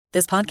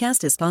This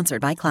podcast is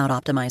sponsored by Cloud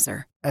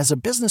Optimizer. As a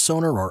business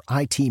owner or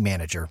IT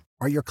manager,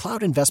 are your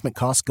cloud investment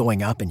costs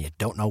going up and you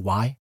don't know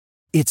why?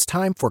 It's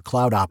time for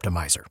Cloud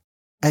Optimizer.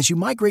 As you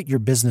migrate your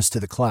business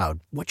to the cloud,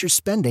 what you're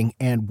spending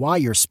and why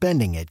you're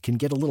spending it can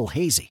get a little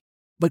hazy.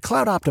 But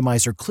Cloud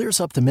Optimizer clears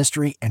up the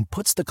mystery and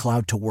puts the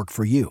cloud to work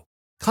for you.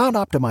 Cloud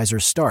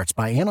Optimizer starts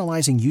by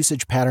analyzing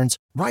usage patterns,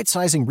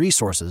 right-sizing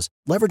resources,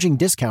 leveraging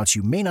discounts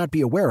you may not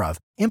be aware of,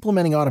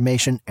 implementing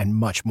automation, and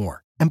much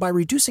more. And by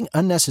reducing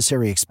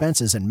unnecessary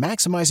expenses and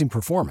maximizing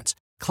performance,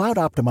 Cloud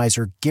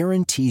Optimizer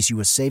guarantees you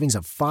a savings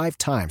of 5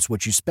 times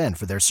what you spend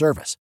for their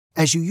service.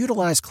 As you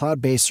utilize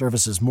cloud-based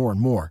services more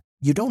and more,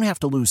 you don't have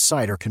to lose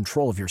sight or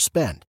control of your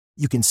spend.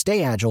 You can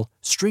stay agile,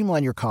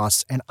 streamline your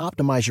costs, and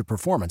optimize your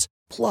performance,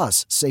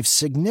 plus save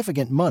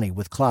significant money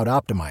with Cloud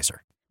Optimizer.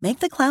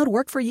 Make the cloud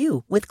work for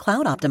you with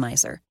Cloud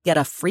Optimizer. Get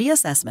a free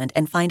assessment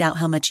and find out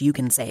how much you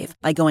can save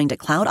by going to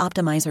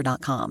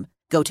cloudoptimizer.com.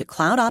 Go to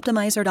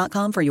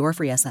cloudoptimizer.com for your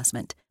free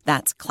assessment.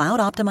 That's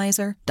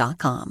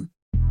cloudoptimizer.com.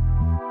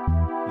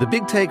 The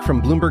Big Take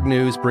from Bloomberg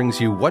News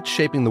brings you what's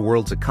shaping the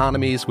world's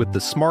economies with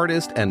the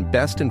smartest and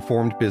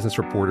best-informed business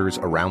reporters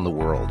around the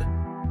world.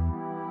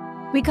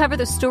 We cover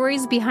the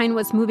stories behind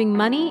what's moving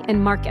money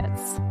and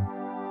markets,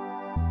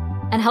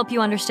 and help you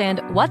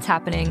understand what's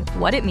happening,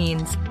 what it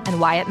means,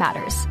 and why it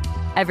matters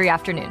every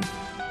afternoon.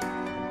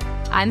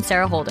 I'm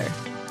Sarah Holder.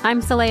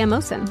 I'm Saleha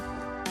Mohsin.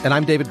 And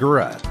I'm David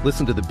Gura.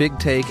 Listen to The Big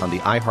Take on the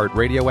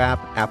iHeartRadio app,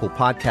 Apple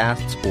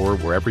Podcasts, or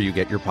wherever you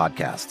get your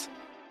podcasts.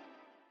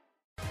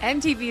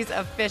 MTV's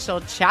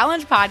official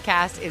Challenge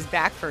podcast is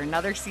back for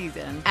another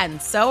season.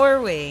 And so are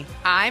we.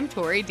 I'm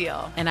Tori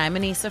Deal. And I'm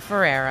Anissa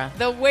Ferreira.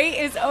 The wait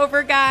is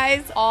over,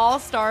 guys. All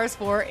Stars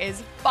 4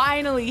 is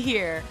finally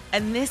here.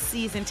 And this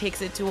season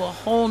takes it to a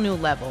whole new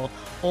level.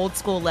 Old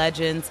school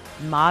legends,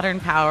 modern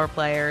power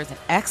players, and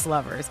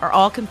ex-lovers are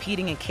all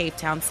competing in Cape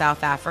Town,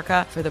 South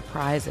Africa for the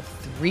prize of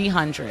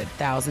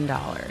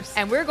 $300,000.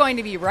 And we're going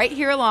to be right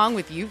here along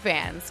with you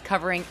fans,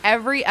 covering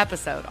every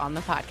episode on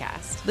the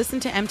podcast. Listen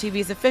to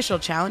MTV's official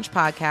Challenge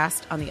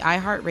podcast on the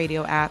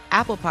iHeartRadio app,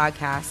 Apple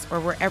Podcasts,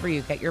 or wherever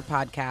you get your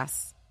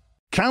podcasts.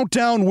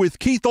 Countdown with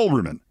Keith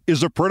Olbermann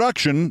is a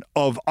production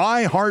of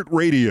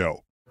iHeartRadio.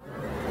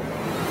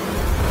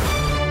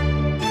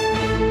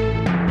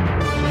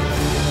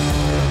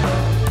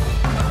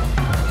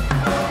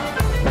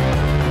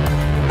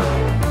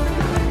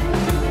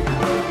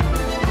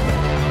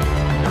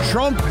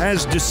 Trump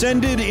has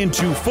descended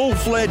into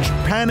full-fledged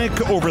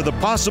panic over the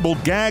possible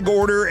gag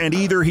order, and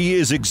either he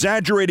is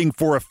exaggerating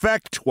for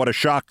effect, what a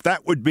shock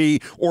that would be,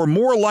 or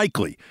more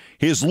likely,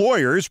 his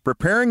lawyers,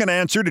 preparing an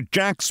answer to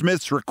Jack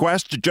Smith's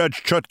request to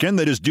Judge Chutkan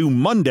that is due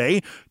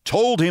Monday,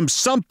 told him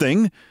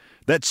something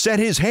that set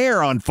his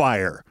hair on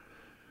fire.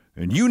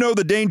 And you know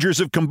the dangers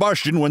of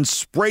combustion when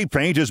spray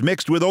paint is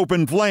mixed with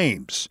open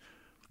flames.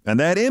 And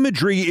that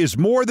imagery is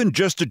more than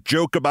just a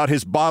joke about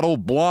his bottle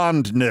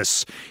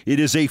blondness. It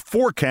is a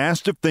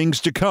forecast of things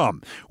to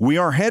come. We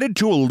are headed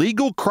to a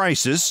legal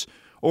crisis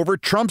over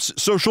Trump's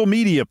social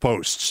media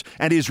posts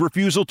and his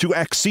refusal to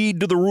accede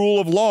to the rule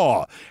of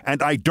law.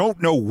 And I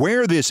don't know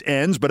where this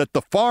ends, but at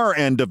the far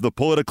end of the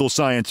political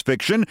science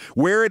fiction,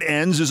 where it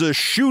ends is a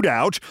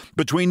shootout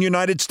between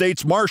United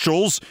States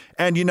Marshals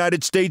and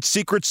United States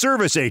Secret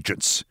Service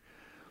agents.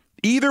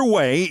 Either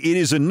way, it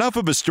is enough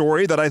of a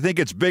story that I think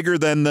it's bigger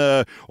than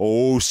the,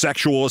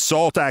 sexual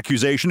assault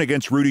accusation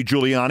against Rudy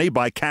Giuliani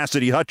by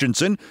Cassidy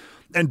Hutchinson,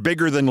 and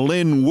bigger than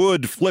Lynn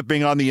Wood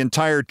flipping on the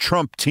entire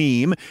Trump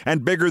team,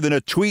 and bigger than a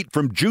tweet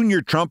from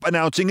Junior Trump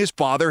announcing his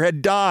father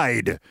had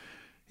died.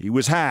 He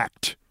was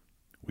hacked,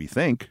 we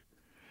think.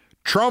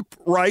 Trump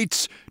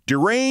writes,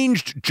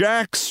 deranged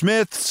Jack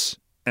Smith's,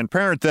 and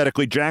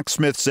parenthetically, Jack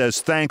Smith says,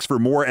 thanks for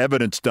more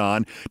evidence,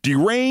 Don.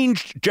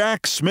 Deranged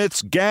Jack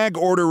Smith's gag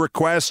order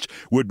request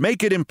would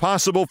make it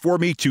impossible for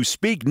me to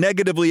speak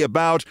negatively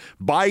about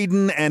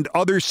Biden and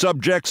other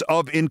subjects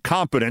of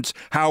incompetence.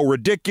 How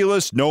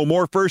ridiculous. No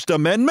more First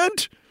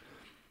Amendment?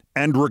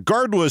 And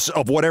regardless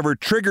of whatever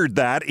triggered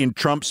that in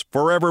Trump's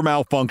forever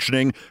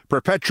malfunctioning,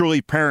 perpetually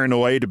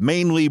paranoid,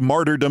 mainly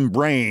martyrdom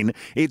brain,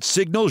 it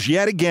signals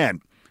yet again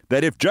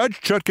that if Judge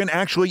Chutkan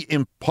actually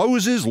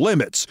imposes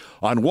limits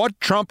on what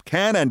Trump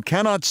can and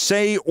cannot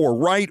say or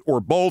write or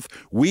both,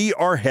 we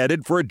are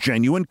headed for a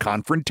genuine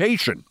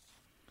confrontation.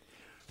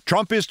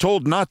 Trump is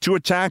told not to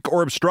attack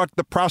or obstruct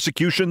the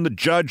prosecution, the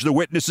judge, the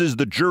witnesses,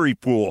 the jury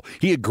pool.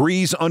 He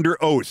agrees under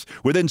oath.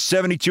 Within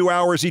 72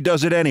 hours, he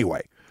does it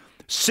anyway.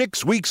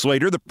 6 weeks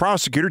later, the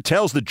prosecutor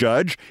tells the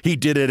judge he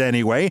did it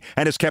anyway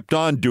and has kept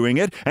on doing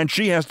it, and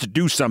she has to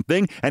do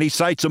something, and he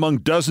cites among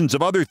dozens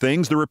of other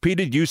things the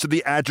repeated use of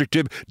the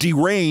adjective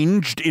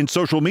deranged in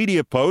social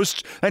media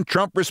posts, and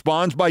Trump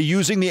responds by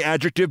using the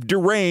adjective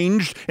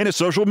deranged in a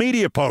social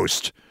media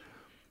post.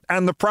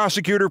 And the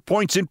prosecutor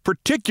points in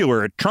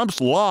particular at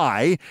Trump's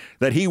lie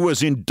that he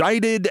was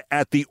indicted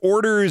at the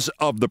orders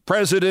of the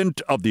President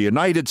of the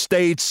United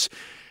States.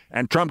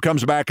 And Trump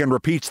comes back and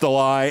repeats the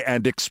lie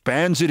and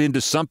expands it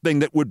into something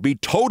that would be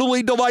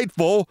totally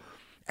delightful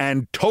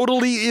and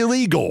totally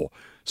illegal.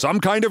 Some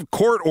kind of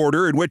court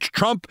order in which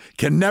Trump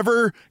can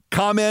never,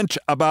 comment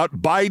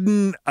about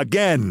Biden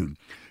again.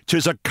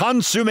 'Tis a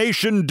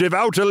consummation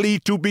devoutly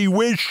to be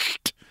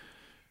wished.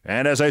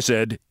 And as I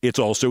said, it's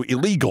also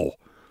illegal.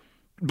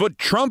 But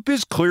Trump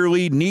is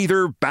clearly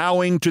neither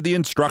bowing to the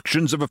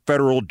instructions of a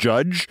federal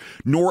judge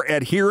nor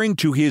adhering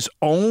to his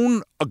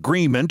own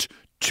agreement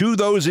to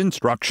those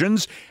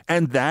instructions,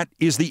 and that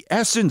is the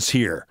essence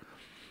here.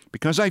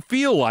 Because I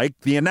feel like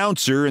the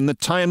announcer in the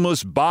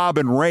timeless Bob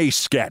and Ray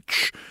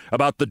sketch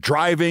about the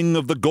driving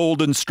of the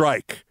Golden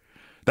Strike.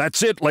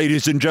 That's it,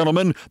 ladies and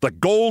gentlemen. The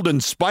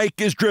Golden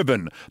Spike is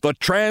driven. The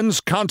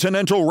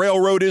Transcontinental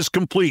Railroad is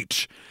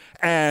complete.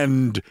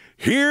 And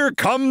here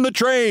come the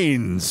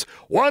trains,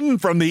 one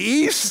from the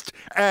east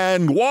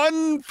and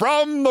one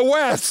from the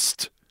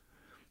west.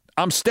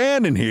 I'm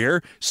standing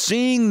here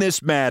seeing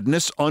this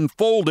madness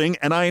unfolding,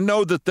 and I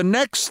know that the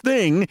next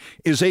thing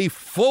is a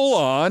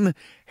full-on,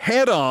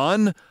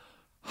 head-on,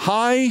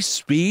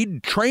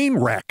 high-speed train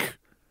wreck.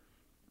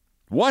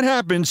 What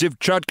happens if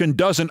Chutkan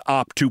doesn't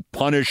opt to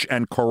punish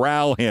and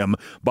corral him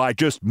by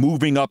just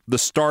moving up the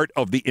start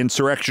of the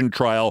insurrection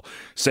trial,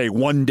 say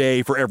 1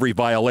 day for every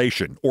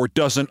violation, or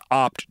doesn't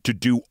opt to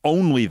do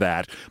only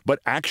that, but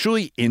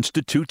actually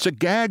institutes a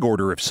gag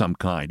order of some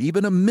kind,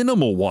 even a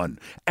minimal one,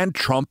 and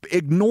Trump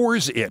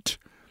ignores it?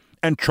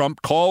 And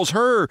Trump calls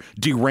her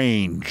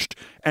deranged,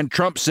 and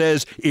Trump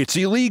says it's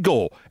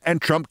illegal,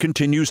 and Trump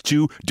continues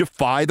to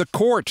defy the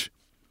court.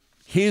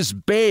 His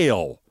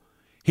bail,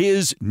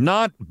 his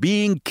not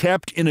being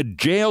kept in a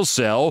jail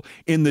cell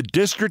in the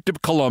District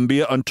of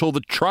Columbia until the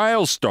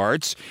trial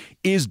starts,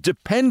 is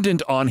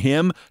dependent on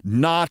him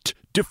not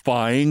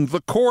defying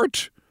the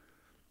court.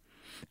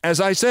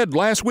 As I said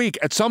last week,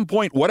 at some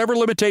point, whatever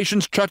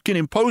limitations Chutkan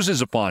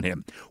imposes upon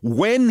him,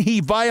 when he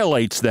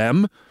violates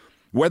them,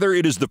 whether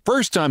it is the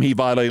first time he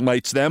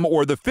violates them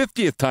or the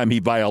 50th time he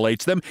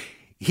violates them,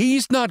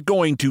 he's not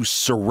going to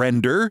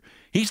surrender.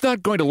 He's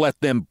not going to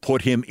let them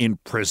put him in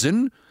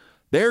prison.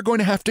 They're going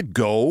to have to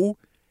go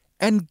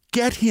and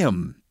get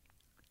him.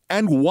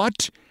 And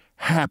what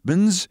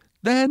happens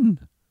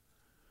then?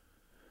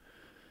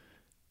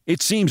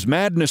 It seems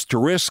madness to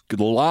risk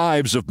the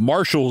lives of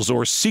marshals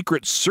or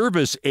Secret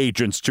Service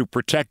agents to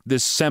protect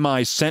this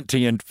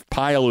semi-sentient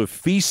pile of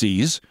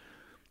feces.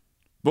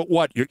 But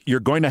what, you're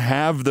going to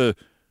have the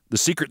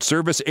Secret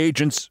Service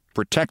agents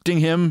protecting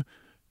him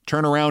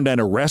turn around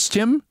and arrest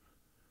him?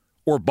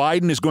 Or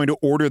Biden is going to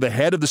order the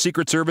head of the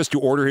Secret Service to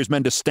order his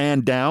men to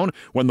stand down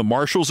when the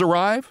marshals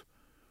arrive?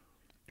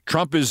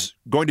 Trump is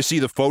going to see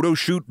the photo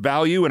shoot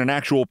value in an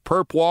actual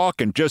perp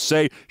walk and just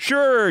say,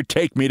 sure,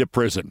 take me to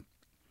prison.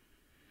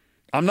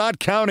 I'm not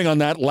counting on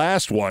that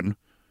last one.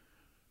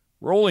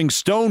 Rolling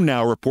Stone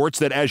now reports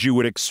that, as you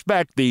would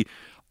expect, the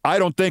I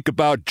don't think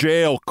about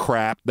jail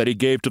crap that he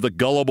gave to the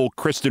gullible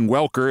Kristen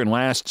Welker in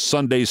last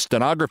Sunday's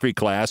stenography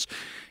class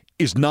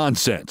is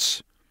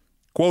nonsense.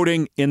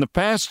 Quoting, in the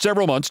past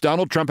several months,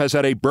 Donald Trump has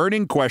had a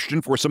burning question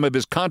for some of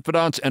his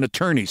confidants and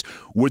attorneys.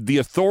 Would the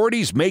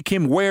authorities make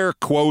him wear,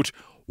 quote,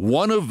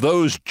 one of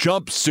those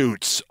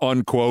jumpsuits,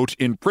 unquote,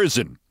 in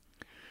prison?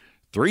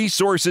 3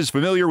 sources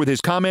familiar with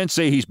his comments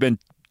say he's been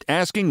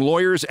asking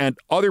lawyers and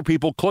other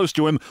people close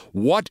to him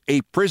what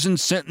a prison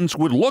sentence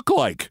would look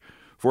like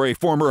for a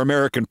former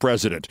American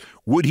president.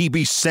 Would he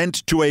be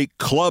sent to a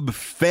Club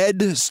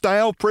Fed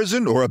style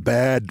prison or a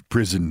bad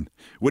prison?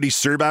 Would he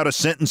serve out a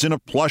sentence in a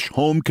plush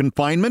home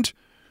confinement?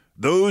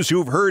 Those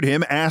who've heard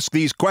him ask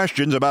these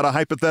questions about a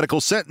hypothetical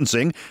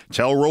sentencing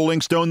tell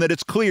Rolling Stone that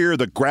it's clear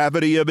the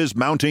gravity of his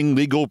mounting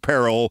legal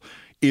peril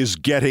is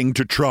getting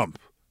to Trump,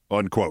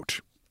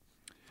 unquote.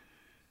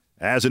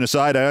 As an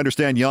aside, I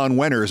understand Jan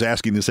Wenner is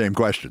asking the same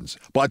questions.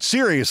 But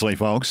seriously,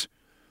 folks,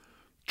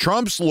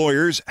 Trump's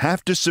lawyers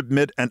have to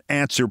submit an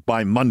answer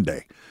by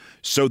Monday.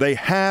 So they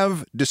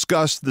have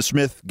discussed the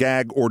Smith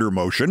gag order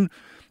motion,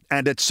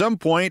 and at some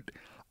point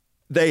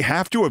they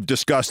have to have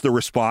discussed the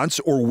response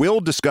or will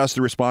discuss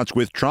the response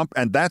with Trump,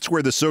 and that's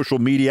where the social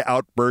media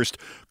outburst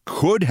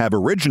could have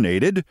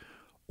originated.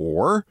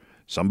 Or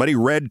somebody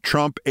read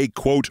Trump a,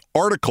 quote,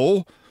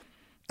 article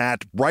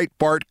at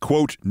Breitbart,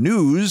 quote,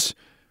 news.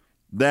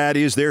 That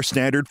is their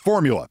standard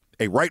formula.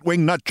 A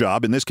right-wing nut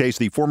job, in this case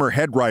the former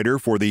head writer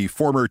for the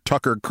former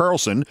Tucker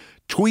Carlson,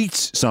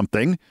 tweets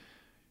something.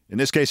 In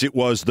this case it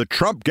was, the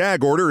Trump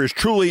gag order is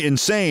truly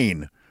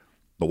insane.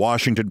 The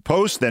Washington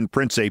Post then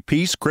prints a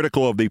piece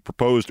critical of the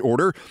proposed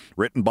order,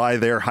 written by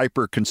their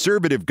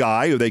hyper-conservative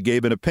guy who they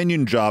gave an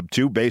opinion job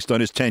to based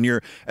on his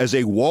tenure as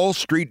a Wall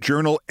Street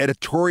Journal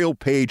editorial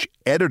page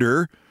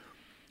editor.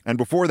 And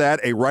before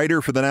that, a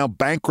writer for the now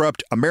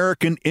bankrupt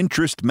American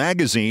Interest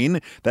magazine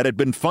that had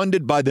been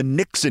funded by the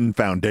Nixon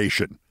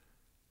Foundation.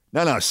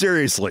 No,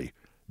 seriously,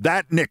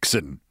 that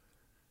Nixon.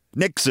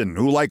 Nixon,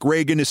 who, like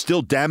Reagan, is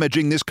still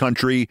damaging this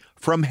country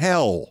from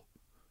hell.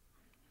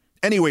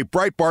 Anyway,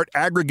 Breitbart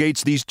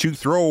aggregates these 2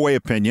 throwaway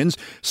opinions,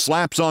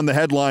 slaps on the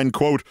headline,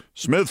 quote,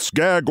 Smith's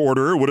gag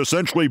order would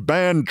essentially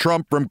ban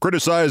Trump from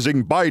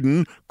criticizing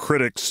Biden,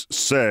 critics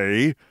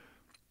say.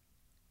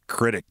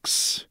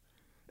 Critics.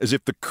 as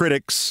if the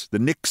critics, the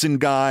Nixon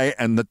guy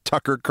and the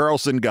Tucker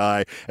Carlson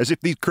guy, as if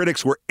these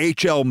critics were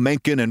H.L.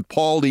 Mencken and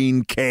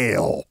Pauline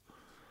Kael.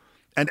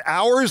 And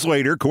hours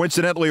later,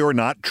 coincidentally or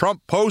not,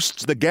 Trump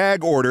posts the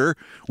gag order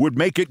would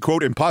make it,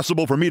 quote,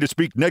 impossible for me to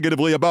speak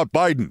negatively about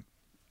Biden.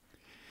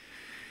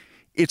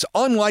 It's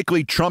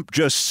unlikely Trump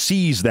just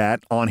sees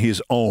that on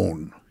his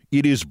own.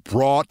 It is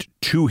brought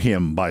to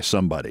him by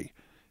somebody.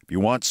 If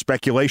you want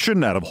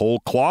speculation out of whole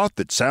cloth,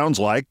 it sounds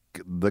like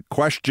the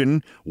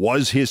question,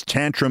 was his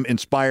tantrum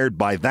inspired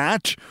by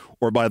that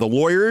or by the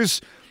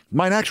lawyers,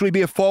 might actually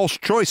be a false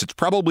choice. It's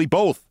probably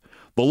both.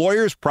 The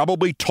lawyers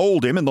probably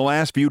told him in the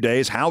last few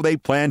days how they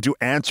plan to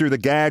answer the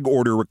gag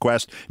order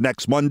request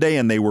next Monday,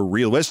 and they were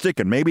realistic,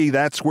 and maybe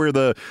that's where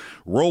the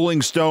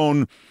Rolling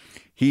Stone,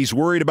 he's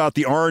worried about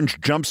the orange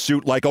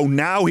jumpsuit, like, oh,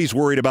 now he's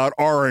worried about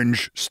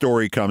orange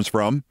story comes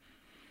from.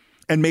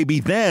 And maybe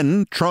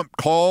then Trump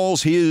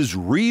calls his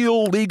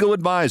real legal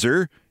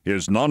advisor,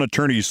 his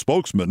non-attorney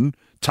spokesman,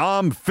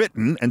 Tom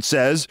Fitton, and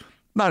says,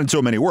 not in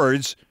so many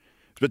words,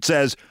 but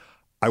says,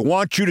 I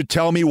want you to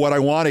tell me what I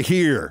want to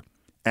hear.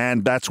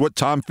 And that's what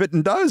Tom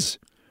Fitton does.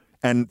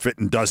 And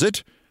Fitton does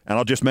it. And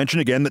I'll just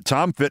mention again that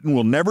Tom Fitton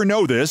will never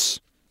know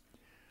this,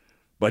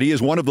 but he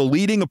is one of the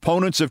leading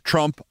opponents of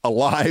Trump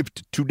alive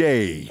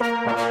today.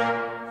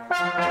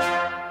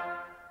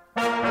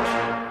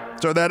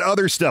 So that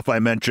other stuff I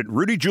mentioned,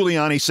 Rudy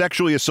Giuliani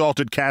sexually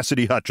assaulted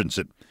Cassidy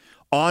Hutchinson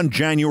on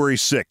January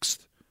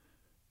 6th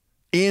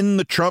in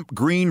the Trump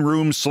green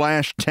room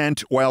 /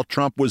 tent while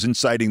Trump was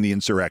inciting the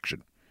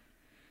insurrection.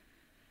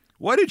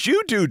 What did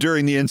you do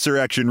during the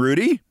insurrection,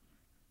 Rudy?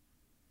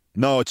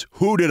 No, it's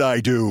who did I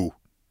do?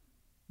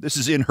 This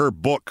is in her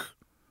book.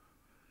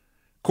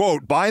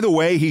 Quote, by the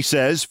way, he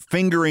says,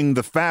 fingering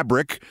the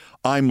fabric,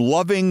 I'm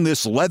loving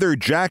this leather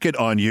jacket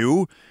on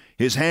you.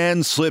 His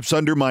hand slips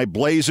under my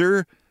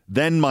blazer,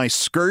 then my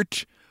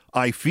skirt.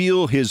 I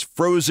feel his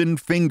frozen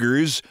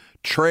fingers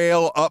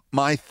trail up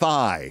my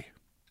thigh.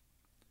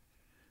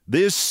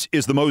 This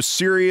is the most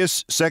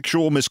serious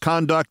sexual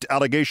misconduct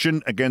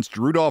allegation against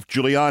Rudolph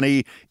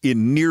Giuliani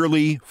in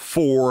nearly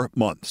 4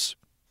 months.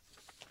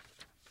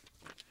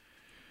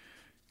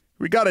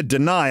 We got a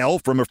denial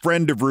from a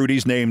friend of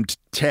Rudy's named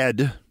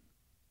Ted,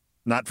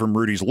 not from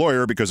Rudy's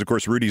lawyer, because, of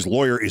course, Rudy's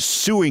lawyer is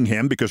suing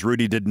him because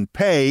Rudy didn't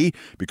pay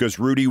because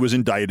Rudy was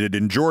indicted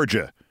in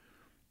Georgia.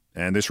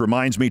 And this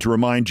reminds me to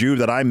remind you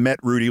that I met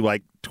Rudy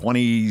like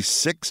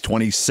 26,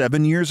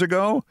 27 years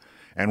ago.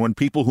 And when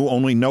people who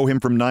only know him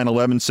from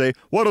 9/11 say,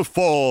 what a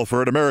fall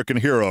for an American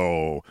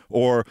hero,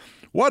 or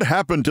what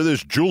happened to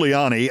this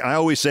Giuliani, I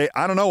always say,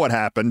 I don't know what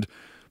happened,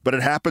 but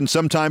it happened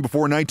sometime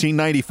before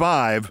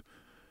 1995.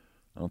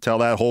 I'll tell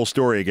that whole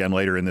story again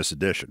later in this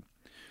edition.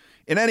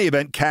 In any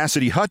event,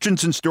 Cassidy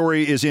Hutchinson's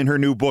story is in her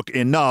new book,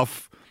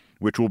 Enough,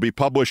 which will be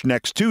published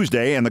next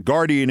Tuesday, and The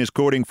Guardian is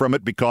quoting from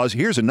it because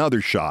here's another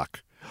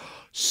shock.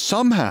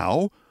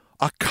 Somehow,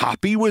 a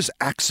copy was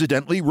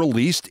accidentally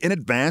released in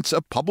advance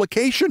of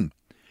publication,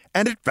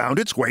 and it found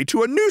its way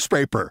to a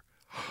newspaper,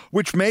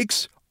 which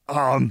makes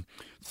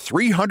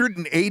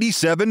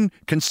 387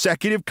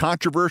 consecutive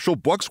controversial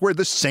books where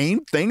the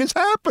same thing has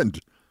happened.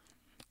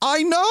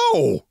 I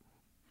know.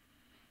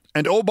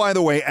 And oh, by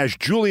the way, as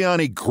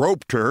Giuliani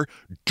groped her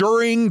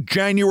during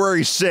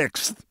January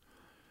 6th,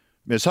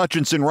 Ms.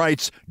 Hutchinson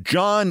writes,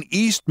 John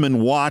Eastman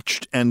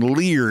watched and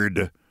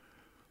leered.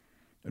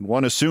 And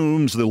one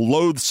assumes the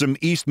loathsome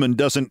Eastman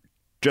doesn't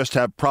just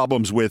have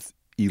problems with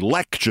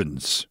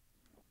elections.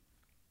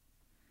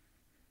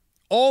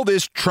 All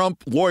this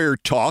Trump lawyer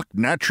talk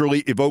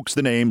naturally evokes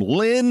the name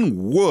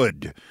Lin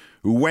Wood,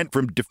 who went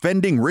from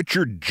defending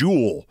Richard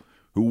Jewell,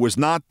 who was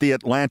not the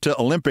Atlanta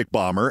Olympic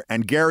bomber,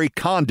 and Gary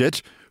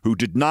Condit, who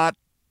did not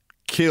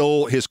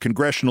kill his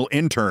congressional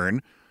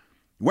intern,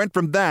 went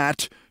from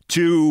that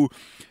to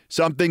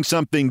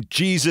something,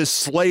 Jesus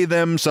slay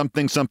them,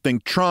 something,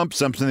 Trump,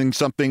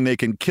 something, they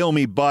can kill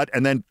me, but,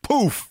 and then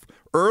poof,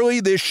 early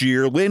this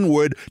year, Lin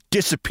Wood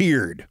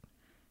disappeared.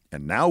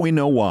 And now we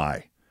know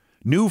why.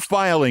 New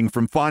filing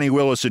from Fani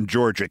Willis in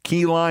Georgia.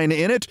 Key line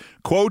in it,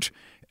 quote,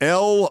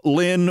 L.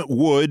 Lin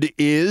Wood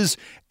is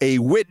a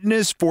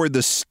witness for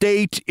the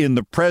state in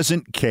the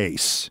present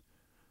case.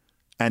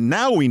 And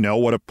now we know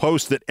what a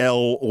post that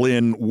L.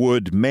 Lin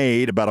Wood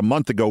made about a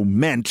month ago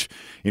meant,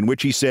 in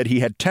which he said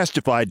he had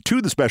testified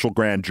to the special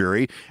grand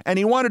jury, and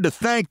he wanted to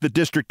thank the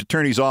district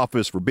attorney's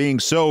office for being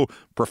so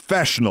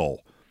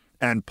professional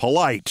and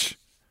polite.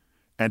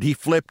 And he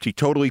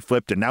totally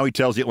flipped, and now he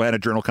tells the Atlanta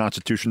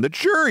Journal-Constitution that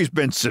sure, he's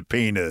been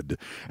subpoenaed.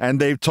 And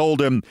they've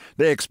told him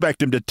they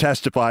expect him to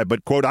testify,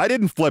 but, quote, I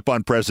didn't flip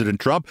on President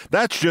Trump.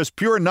 That's just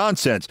pure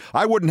nonsense.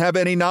 I wouldn't have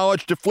any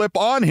knowledge to flip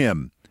on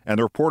him. And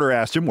the reporter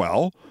asked him,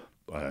 well,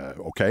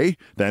 okay,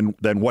 then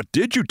what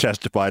did you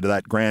testify to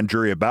that grand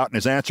jury about? And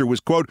his answer was,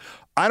 quote,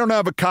 I don't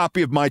have a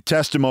copy of my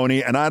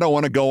testimony, and I don't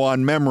want to go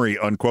on memory,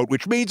 unquote,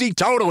 which means he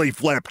totally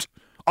flipped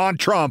on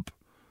Trump.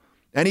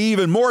 And he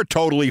even more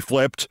totally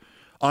flipped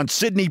on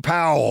Sidney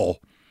Powell,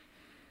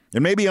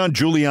 and maybe on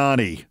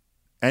Giuliani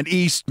and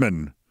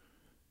Eastman.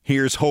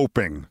 Here's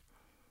hoping.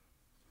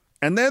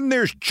 And then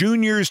there's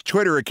Junior's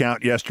Twitter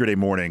account yesterday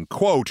morning.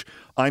 Quote,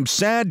 "I'm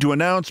sad to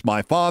announce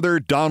my father,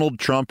 Donald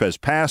Trump, has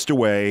passed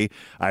away.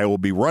 I will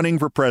be running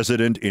for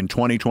president in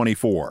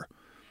 2024.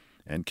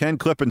 And Ken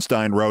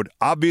Klippenstein wrote,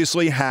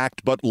 "Obviously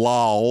hacked, but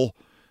lol."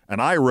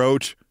 And I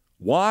wrote,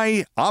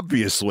 "Why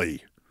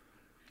obviously?"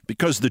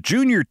 Because the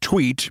Junior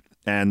tweet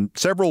and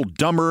several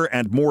dumber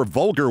and more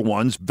vulgar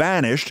ones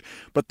vanished,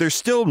 but there's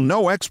still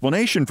no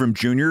explanation from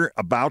Junior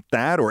about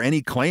that or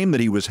any claim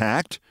that he was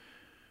hacked.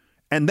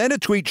 And then a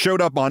tweet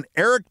showed up on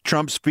Eric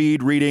Trump's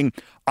feed reading,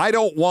 "I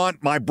don't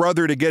want my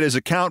brother to get his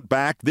account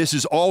back. This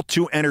is all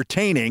too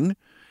entertaining."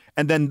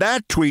 And then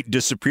that tweet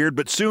disappeared,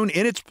 but soon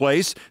in its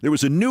place, there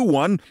was a new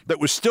one that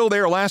was still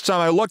there last time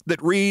I looked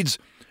that reads,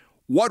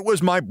 "What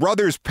was my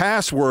brother's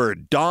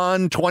password?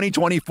 Don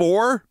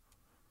 2024?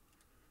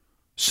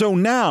 So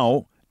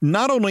now,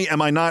 not only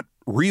am I not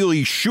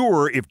really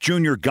sure if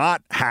Junior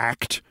got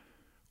hacked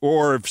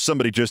or if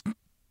somebody just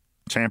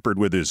tampered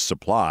with his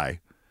supply,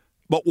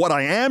 but what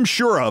I am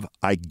sure of,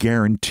 I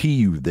guarantee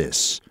you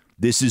this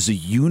is a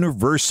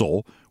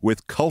universal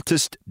with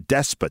cultist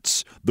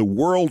despots the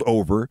world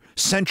over,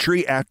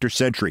 century after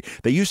century.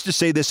 They used to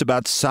say this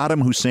about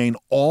Saddam Hussein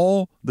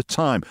all the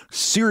time.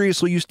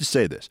 Seriously used to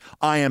say this.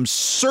 I am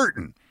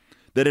certain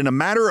that in a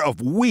matter of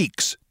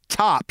weeks,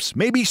 tops,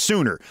 maybe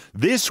sooner,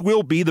 this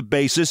will be the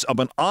basis of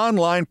an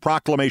online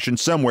proclamation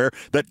somewhere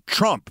that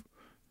Trump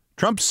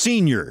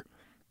Sr.,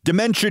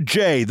 Dementia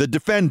J, the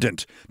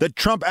defendant, that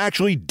Trump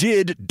actually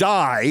did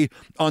die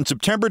on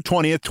September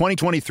 20th,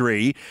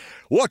 2023.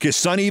 Look, his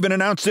son even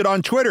announced it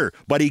on Twitter,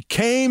 but he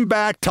came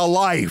back to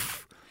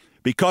life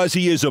because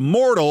he is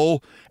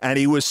immortal and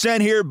he was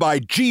sent here by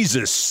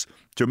Jesus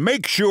to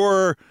make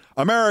sure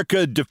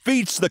America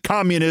defeats the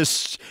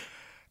communists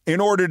in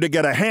order to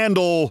get a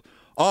handle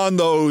on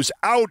those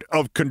out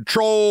of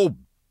control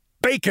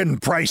bacon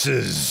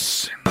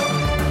prices.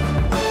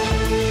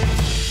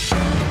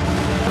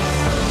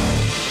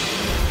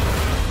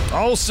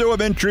 Also of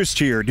interest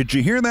here, did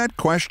you hear that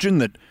question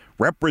that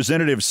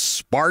Representative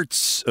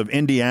Spartz of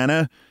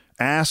Indiana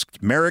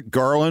asked Merrick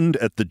Garland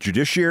at the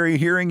judiciary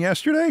hearing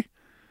yesterday?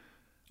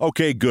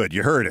 Okay, good.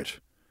 You heard it.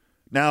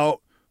 Now,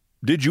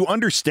 did you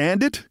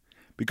understand it?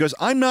 Because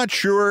I'm not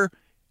sure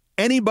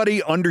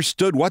anybody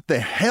understood what the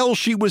hell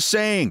she was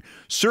saying.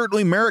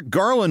 Certainly Merrick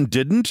Garland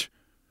didn't.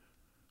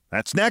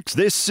 That's next.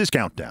 This is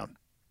Countdown.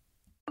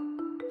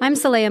 I'm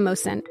Saleha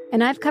Mohsin,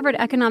 and I've covered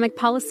economic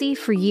policy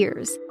for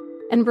years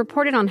and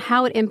reported on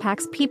how it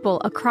impacts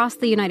people across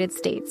the United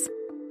States.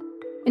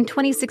 In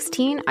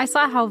 2016, I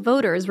saw how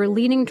voters were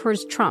leaning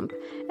towards Trump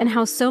and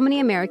how so many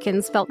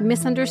Americans felt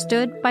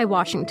misunderstood by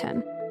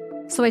Washington.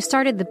 So I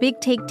started The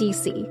Big Take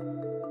DC.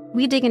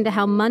 We dig into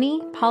how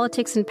money,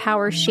 politics, and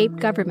power shape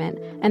government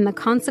and the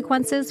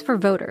consequences for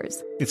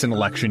voters. It's an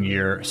election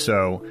year,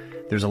 so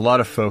there's a lot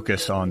of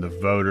focus on the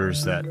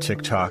voters that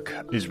TikTok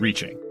is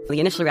reaching. The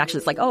initial reaction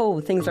is like,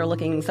 oh, things are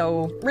looking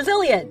so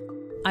resilient.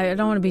 I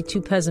don't want to be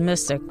too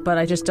pessimistic, but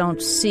I just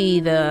don't see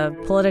the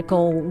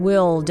political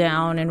will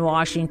down in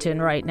Washington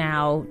right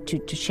now to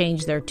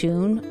change their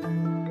tune.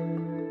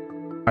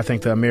 I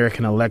think the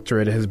American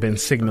electorate has been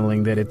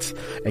signaling that it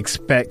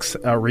expects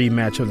a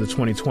rematch of the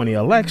 2020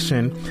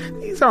 election.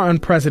 These are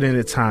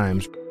unprecedented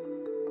times.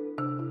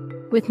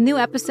 With new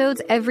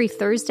episodes every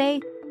Thursday,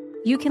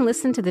 you can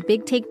listen to The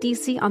Big Take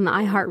DC on the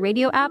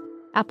iHeartRadio app,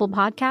 Apple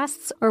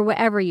Podcasts, or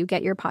wherever you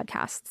get your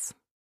podcasts.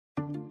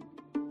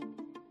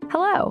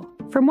 Hello.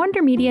 From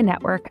Wonder Media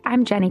Network,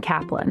 I'm Jenny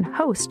Kaplan,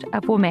 host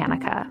of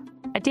Womanica,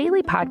 a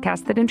daily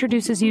podcast that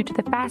introduces you to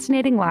the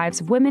fascinating lives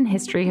of women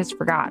history has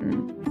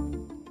forgotten.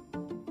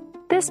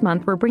 This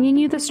month, we're bringing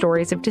you the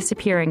stories of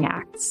disappearing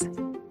acts.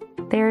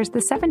 There's the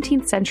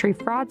 17th century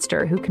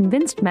fraudster who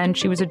convinced men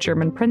she was a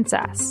German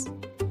princess.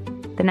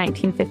 The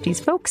 1950s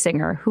folk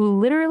singer who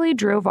literally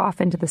drove off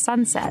into the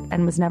sunset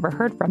and was never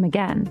heard from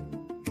again.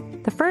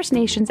 The First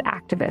Nations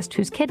activist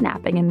whose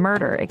kidnapping and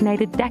murder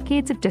ignited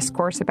decades of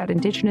discourse about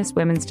Indigenous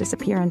women's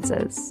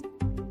disappearances.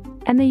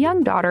 And the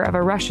young daughter of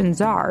a Russian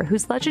czar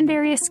whose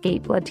legendary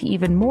escape led to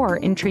even more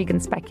intrigue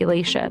and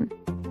speculation.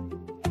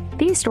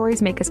 These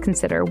stories make us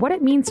consider what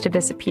it means to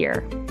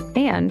disappear,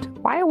 and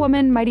why a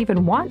woman might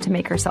even want to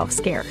make herself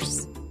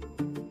scarce.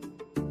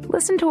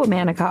 Listen to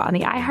Womanica on the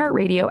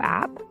iHeartRadio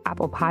app,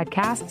 Apple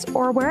Podcasts,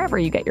 or wherever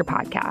you get your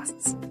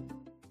podcasts.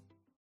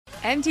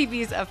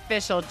 MTV's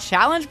official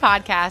Challenge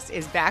podcast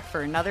is back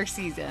for another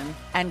season.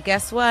 And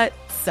guess what?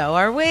 So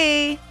are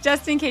we.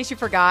 Just in case you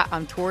forgot,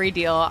 I'm Tori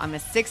Deal. I'm a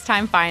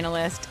 6-time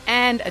finalist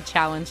and a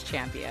Challenge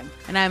champion.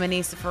 And I'm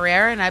Anissa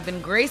Ferreira, and I've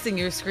been gracing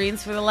your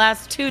screens for the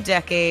last 2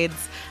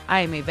 decades. I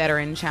am a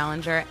veteran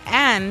challenger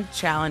and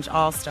Challenge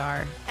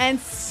All-Star.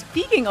 And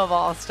speaking of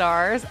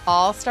All-Stars,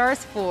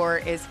 All-Stars 4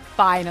 is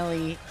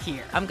finally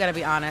here. I'm going to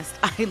be honest.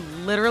 I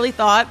literally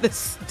thought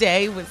this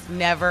day was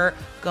never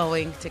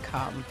going to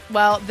come.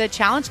 Well, the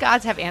Challenge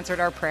gods have answered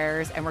our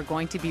prayers, and we're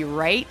going to be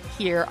right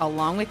here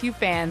along with you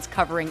fans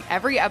covering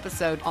every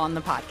episode on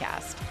the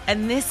podcast.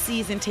 And this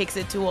season takes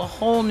it to a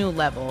whole new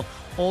level.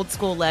 Old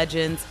school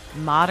legends,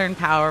 modern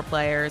power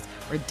players,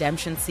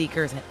 redemption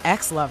seekers, and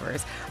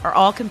ex-lovers are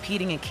all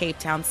competing in Cape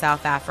Town,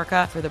 South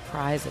Africa for the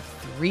prize of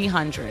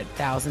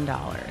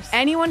 $300,000.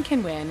 Anyone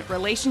can win,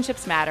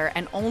 relationships matter,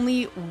 and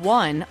only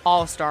one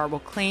All-Star will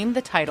claim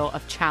the title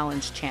of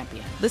Challenge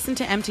Champion. Listen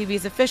to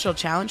MTV's official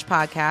Challenge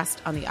podcast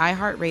on the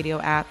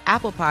iHeartRadio app,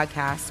 Apple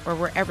Podcasts, or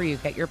wherever you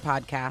get your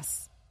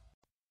podcasts.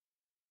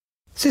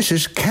 This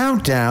is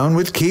Countdown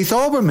with Keith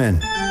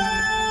Olbermann.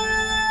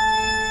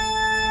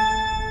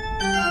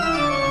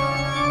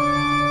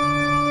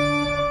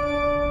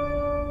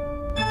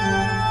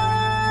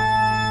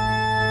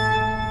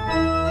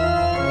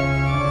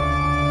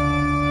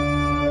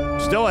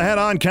 Still ahead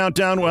on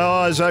Countdown.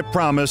 Well, as I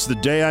promised, the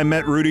day I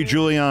met Rudy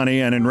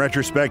Giuliani, and in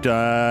retrospect,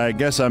 I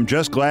guess I'm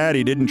just glad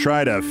he didn't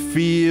try to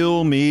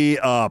feel me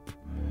up.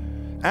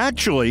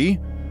 Actually,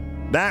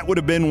 that would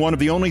have been one of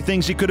the only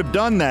things he could have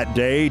done that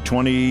day,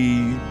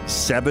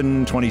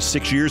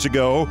 26 years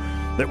ago,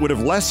 that would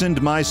have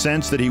lessened my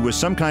sense that he was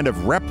some kind of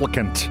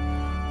replicant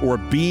or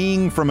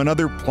being from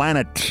another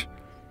planet.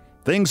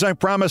 Things I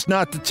promised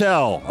not to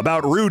tell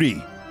about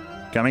Rudy.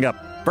 Coming up.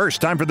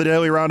 First, time for the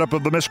daily roundup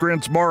of the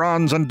miscreants,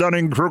 morons, and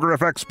Dunning-Kruger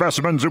effect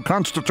specimens who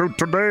constitute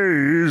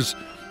today's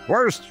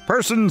worst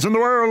persons in the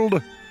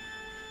world.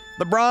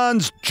 The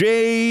bronze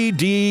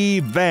J.D.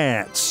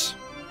 Vance.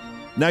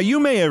 Now, you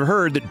may have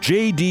heard that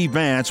J.D.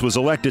 Vance was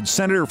elected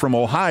senator from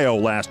Ohio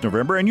last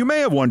November, and you may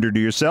have wondered to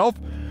yourself,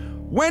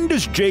 when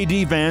does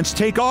J.D. Vance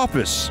take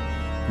office?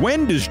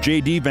 When does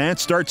J.D.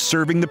 Vance start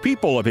serving the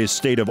people of his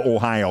state of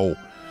Ohio?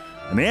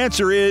 And the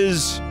answer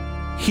is,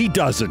 he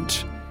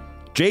doesn't.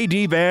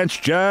 J.D. Vance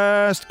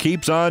just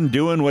keeps on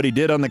doing what he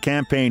did on the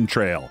campaign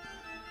trail,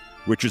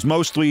 which is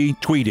mostly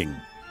tweeting.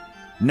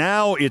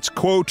 Now it's,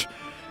 quote,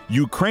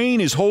 Ukraine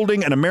is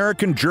holding an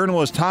American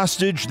journalist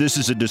hostage. This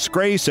is a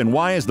disgrace. And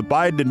why is the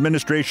Biden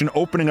administration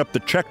opening up the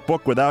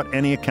checkbook without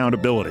any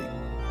accountability?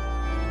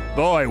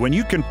 Boy, when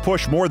you can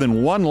push more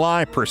than one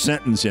lie per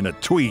sentence in a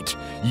tweet,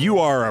 you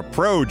are a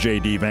pro,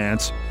 J.D.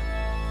 Vance.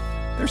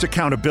 There's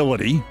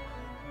accountability.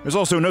 There's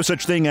also no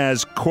such thing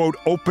as, quote,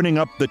 opening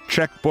up the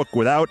checkbook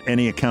without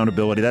any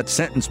accountability. That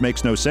sentence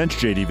makes no sense,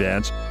 J.D.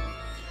 Vance.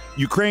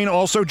 Ukraine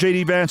also,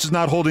 J.D. Vance is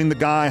not holding the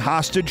guy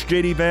hostage,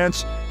 J.D.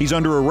 Vance. He's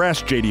under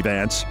arrest, J.D.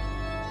 Vance.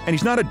 And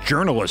he's not a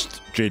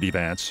journalist, J.D.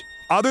 Vance.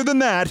 Other than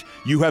that,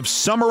 you have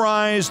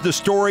summarized the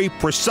story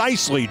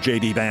precisely,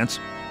 J.D. Vance.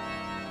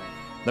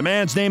 The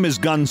man's name is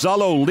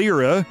Gonzalo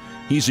Lira.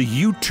 He's a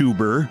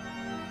YouTuber.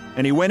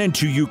 And he went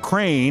into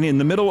Ukraine in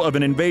the middle of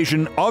an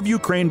invasion of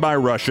Ukraine by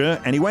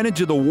Russia, and he went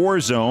into the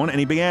war zone, and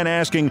he began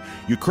asking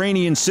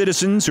Ukrainian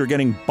citizens who are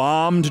getting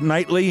bombed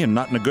nightly, and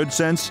not in a good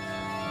sense,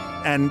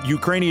 and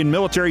Ukrainian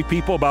military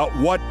people about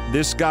what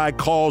this guy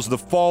calls the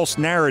false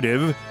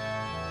narrative,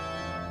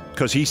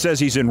 because he says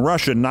he's in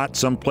Russia, not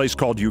some place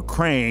called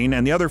Ukraine,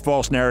 and the other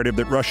false narrative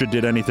that Russia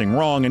did anything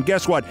wrong. And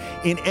guess what?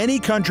 In any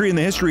country in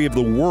the history of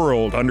the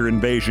world under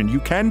invasion, you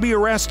can be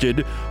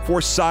arrested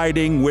for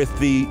siding with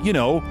the,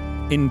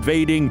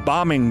 invading,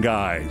 bombing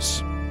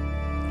guys.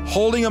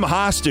 Holding them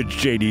hostage,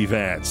 J.D.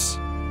 Vance.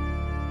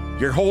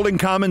 You're holding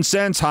common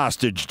sense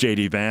hostage,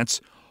 J.D.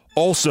 Vance.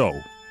 Also,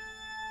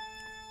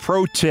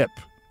 pro tip,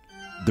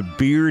 the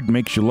beard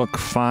makes you look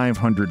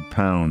 500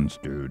 pounds,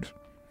 dude.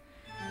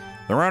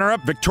 The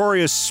runner-up,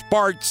 Victoria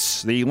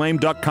Spartz, the lame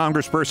duck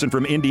congressperson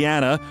from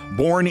Indiana,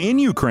 born in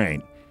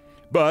Ukraine,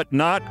 but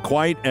not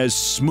quite as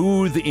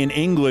smooth in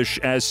English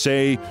as,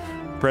 say,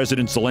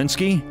 President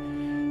Zelensky.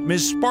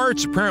 Ms.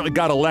 Spartz apparently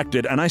got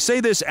elected, and I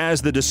say this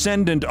as the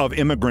descendant of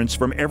immigrants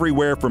from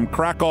everywhere from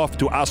Krakow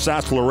to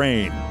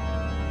Alsace-Lorraine.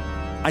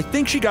 I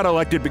think she got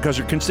elected because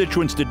her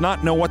constituents did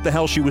not know what the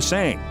hell she was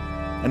saying,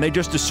 and they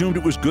just assumed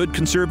it was good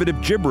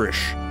conservative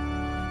gibberish.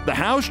 The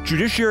House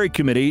Judiciary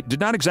Committee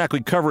did not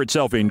exactly cover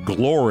itself in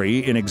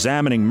glory in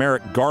examining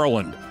Merrick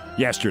Garland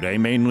yesterday.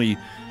 Mainly,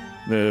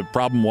 the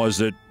problem was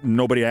that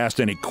nobody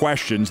asked any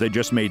questions. They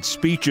just made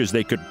speeches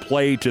they could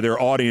play to their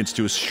audience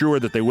to assure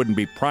that they wouldn't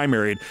be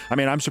primaried. I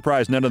mean, I'm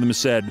surprised none of them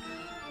said,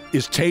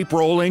 "Is tape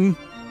rolling?"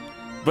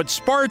 But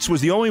Spartz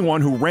was the only one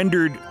who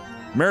rendered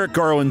Merrick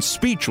Garland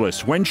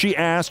speechless when she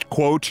asked,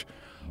 quote,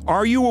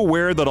 "Are you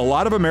aware that a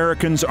lot of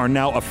Americans are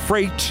now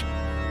afraid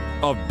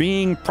of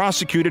being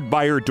prosecuted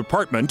by your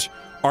department?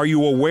 Are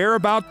you aware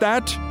about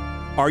that?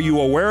 Are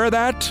you aware of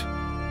that?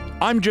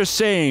 I'm just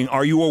saying,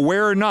 are you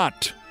aware or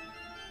not?"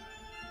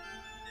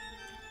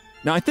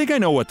 Now, I think I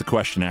know what the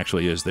question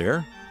actually is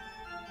there.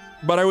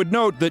 But I would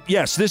note that,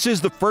 yes, this is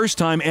the first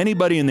time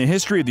anybody in the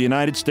history of the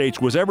United States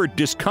was ever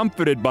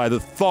discomfited by the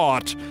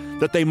thought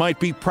that they might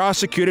be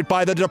prosecuted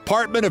by the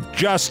Department of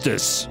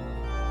Justice.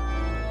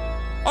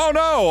 Oh,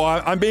 no,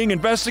 I'm being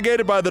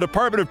investigated by the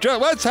Department of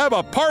Justice. Let's have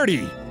a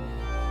party.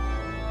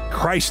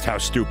 Christ, how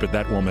stupid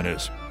that woman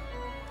is.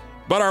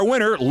 But our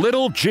winner,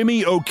 little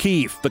Jimmy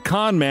O'Keefe, the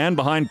con man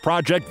behind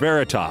Project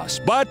Veritas.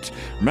 But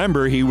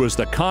remember, he was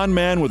the con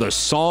man with a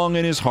song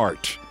in his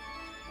heart.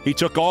 He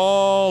took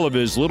all of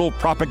his little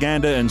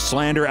propaganda and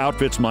slander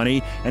outfits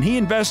money, and he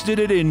invested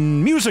it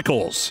in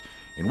musicals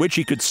in which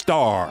he could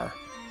star.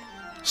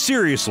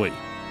 Seriously,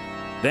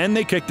 Then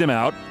they kicked him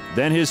out.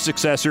 Then his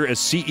successor as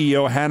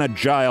CEO, Hannah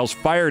Giles,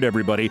 fired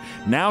everybody.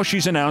 Now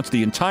she's announced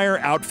the entire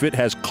outfit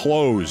has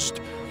closed.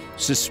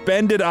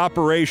 Suspended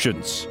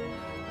operations.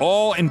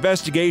 All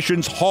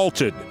investigations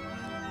halted.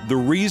 The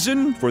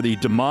reason for the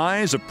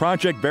demise of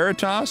Project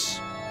Veritas?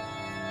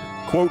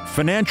 Quote,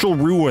 financial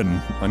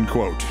ruin,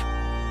 unquote.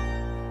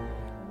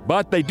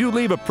 But they do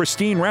leave a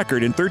pristine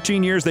record. In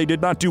 13 years, they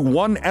did not do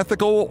one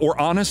ethical or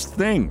honest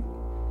thing.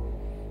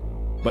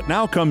 But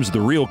now comes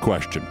the real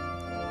question.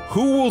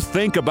 Who will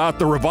think about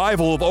the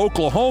revival of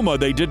Oklahoma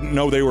they didn't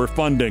know they were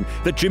funding,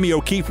 that Jimmy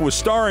O'Keefe was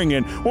starring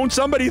in? Won't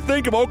somebody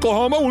think of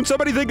Oklahoma? Won't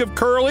somebody think of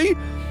Curly?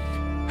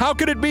 How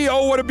could it be,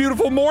 oh, what a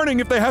beautiful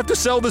morning, if they have to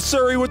sell the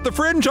Surrey with the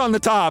fringe on the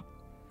top?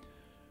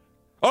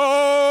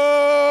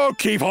 Oh,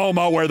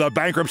 Keefehoma, where the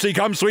bankruptcy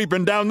comes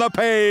sweeping down the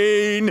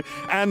pane,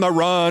 and the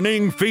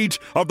running feet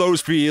of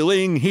those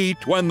feeling heat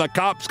when the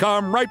cops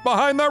come right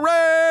behind the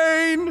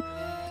rain.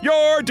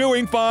 You're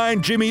doing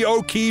fine, Jimmy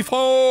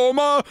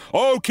O'Keefe-homa,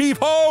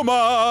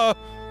 O'Keefe-homa.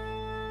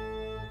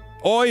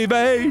 Oy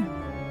vey.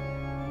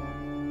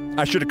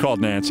 I should have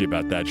called Nancy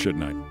about that,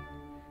 shouldn't I?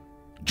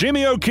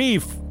 Jimmy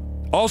O'Keefe.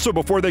 Also,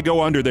 before they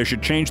go under, they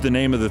should change the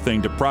name of the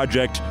thing to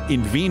Project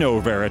In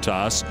Vino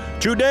Veritas.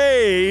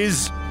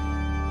 Today's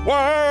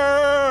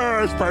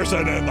worst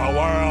person in the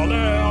world.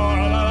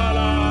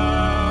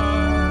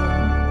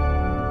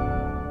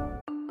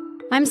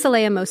 I'm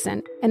Saleha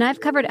Mohsin, and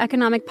I've covered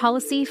economic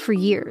policy for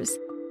years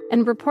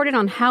and reported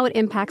on how it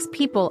impacts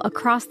people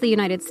across the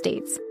United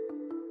States.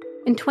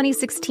 In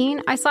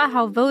 2016, I saw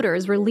how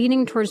voters were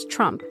leaning towards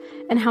Trump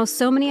and how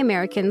so many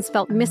Americans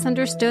felt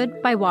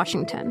misunderstood by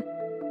Washington.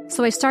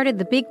 So I started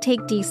The Big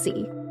Take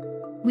DC.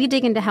 We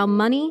dig into how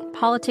money,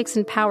 politics,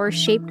 and power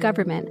shape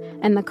government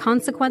and the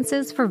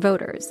consequences for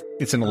voters.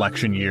 It's an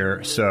election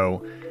year,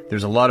 so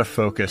there's a lot of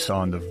focus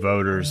on the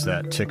voters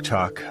that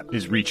TikTok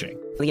is reaching.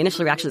 The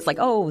initial reaction is like,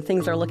 oh,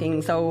 things are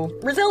looking so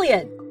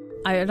resilient.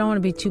 I don't want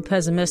to be too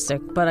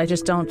pessimistic, but I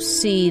just don't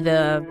see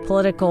the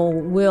political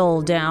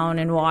will down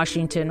in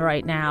Washington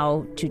right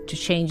now to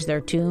change their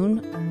tune.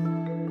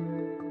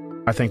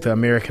 I think the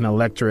American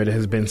electorate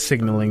has been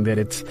signaling that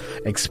it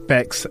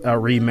expects a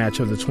rematch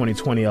of the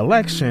 2020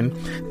 election.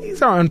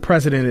 These are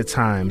unprecedented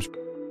times.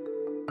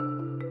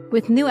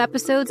 With new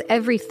episodes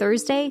every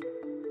Thursday,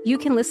 you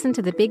can listen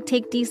to The Big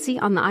Take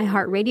DC on the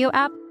iHeartRadio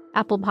app,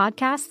 Apple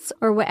Podcasts,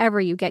 or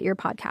wherever you get your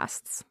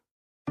podcasts.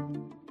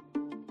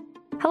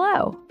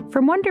 Hello.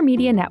 From Wonder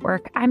Media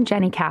Network, I'm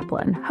Jenny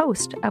Kaplan,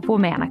 host of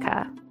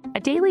Womanica, a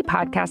daily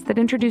podcast that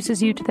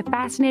introduces you to the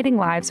fascinating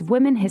lives of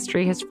women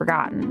history has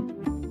forgotten.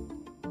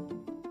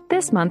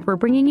 This month, we're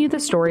bringing you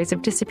the stories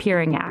of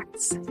disappearing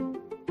acts.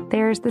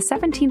 There's the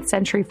 17th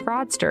century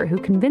fraudster who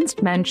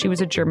convinced men she was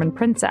a German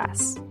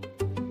princess.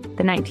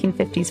 The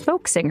 1950s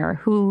folk singer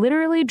who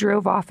literally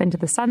drove off into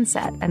the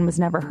sunset and was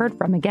never heard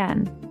from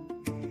again.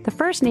 The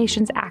First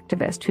Nations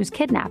activist whose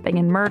kidnapping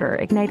and murder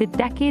ignited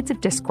decades of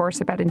discourse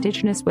about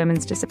Indigenous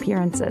women's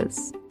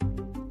disappearances.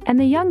 And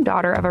the young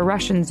daughter of a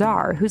Russian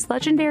czar whose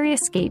legendary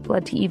escape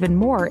led to even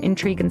more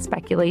intrigue and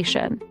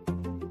speculation.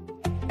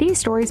 These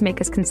stories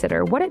make us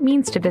consider what it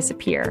means to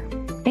disappear,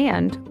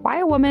 and why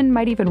a woman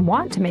might even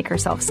want to make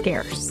herself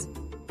scarce.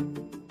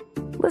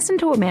 Listen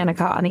to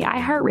Womanica on the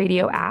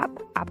iHeartRadio app,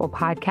 Apple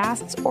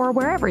Podcasts, or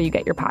wherever you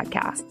get your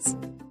podcasts.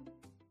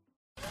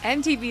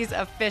 MTV's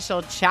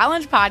official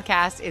Challenge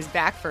podcast is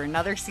back for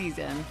another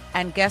season.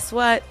 And guess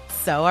what?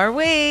 So are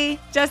we.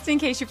 Just in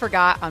case you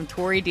forgot, I'm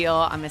Tori Deal.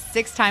 I'm a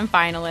 6-time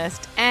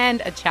finalist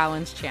and a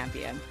Challenge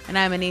champion. And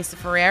I'm Anissa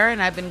Ferreira,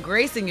 and I've been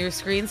gracing your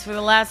screens for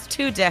the last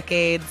 2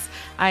 decades.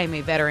 I am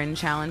a veteran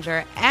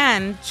challenger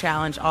and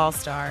Challenge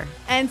All-Star.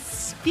 And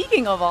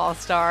speaking of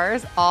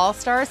All-Stars,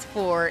 All-Stars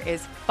 4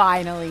 is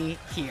finally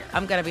here.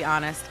 I'm going to be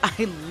honest.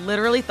 I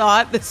literally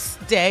thought this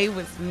day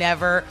was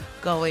never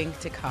going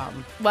to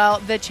come. Well,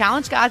 the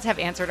Challenge gods have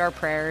answered our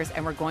prayers,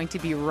 and we're going to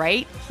be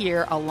right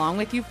here along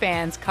with you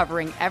fans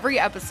covering every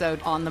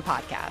episode on the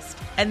podcast.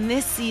 And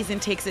this season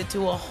takes it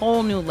to a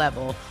whole new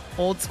level.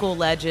 Old school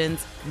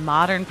legends,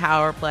 modern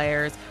power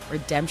players,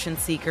 redemption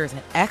seekers,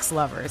 and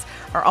ex-lovers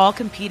are all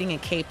competing in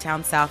Cape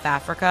Town, South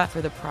Africa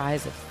for the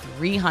prize of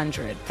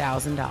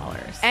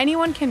 $300,000.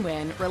 Anyone can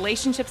win,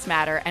 relationships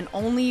matter, and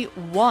only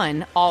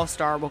one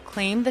All-Star will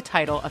claim the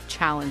title of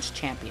Challenge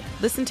champion.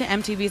 Listen to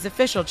MTV's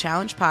official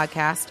Challenge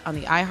podcast on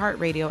the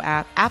iHeartRadio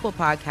app, Apple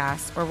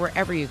Podcasts, or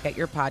wherever you get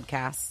your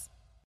podcasts.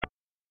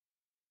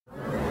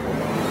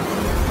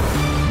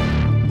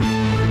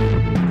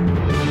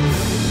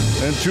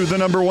 And to the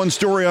number one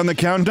story on the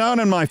countdown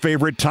and my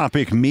favorite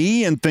topic,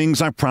 me and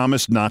things I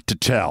promised not to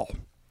tell.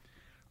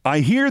 I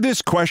hear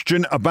this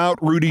question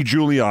about Rudy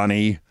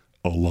Giuliani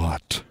a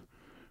lot.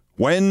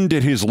 When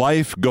did his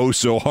life go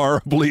so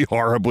horribly,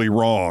 horribly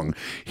wrong?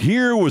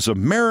 Here was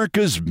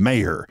America's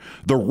mayor,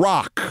 the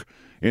Rock,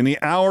 in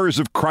the hours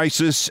of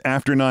crisis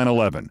after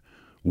 9/11.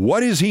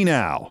 What is he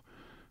now?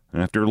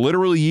 After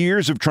literally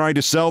years of trying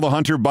to sell the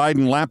Hunter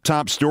Biden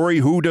laptop story,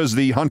 who does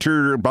the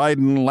Hunter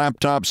Biden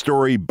laptop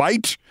story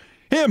bite?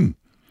 Him.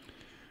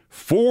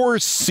 4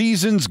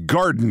 seasons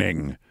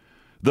gardening.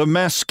 the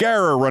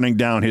mascara running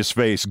down his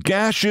face,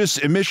 gaseous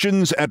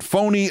emissions at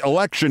phony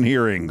election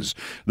hearings,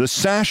 the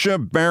Sacha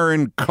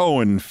Baron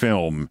Cohen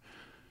film.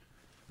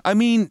 I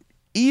mean,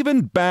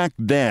 even back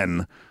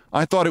then,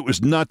 I thought it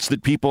was nuts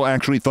that people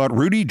actually thought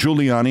Rudy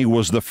Giuliani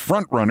was the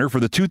frontrunner for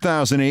the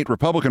 2008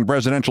 Republican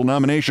presidential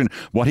nomination,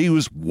 what he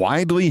was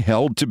widely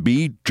held to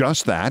be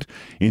just that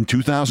in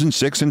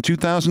 2006 and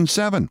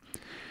 2007.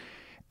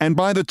 And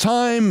by the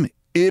time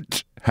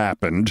it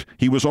happened,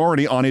 he was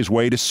already on his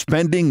way to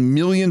spending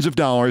millions of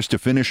dollars to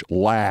finish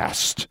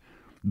last.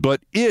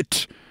 But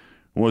it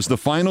was the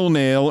final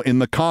nail in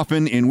the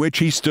coffin in which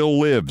he still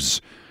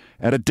lives.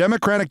 At a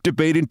Democratic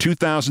debate in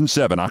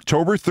 2007,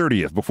 October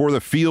 30th, before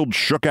the field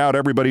shook out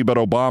everybody but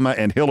Obama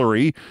and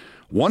Hillary,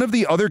 one of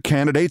the other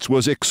candidates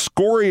was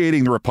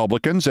excoriating the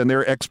Republicans and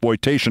their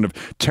exploitation of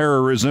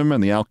terrorism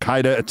and the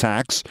Al-Qaeda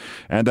attacks.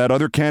 And that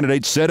other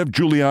candidate said of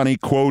Giuliani,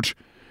 quote,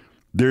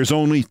 "There's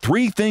only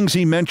three things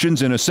he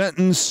mentions in a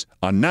sentence: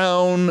 a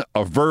noun,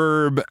 a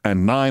verb,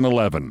 and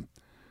 9/11.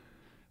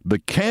 The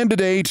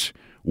candidate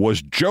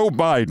was Joe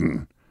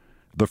Biden.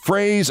 The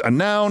phrase, a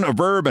noun, a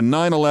verb, and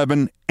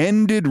 9/11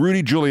 ended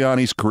Rudy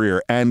Giuliani's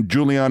career, and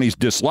Giuliani's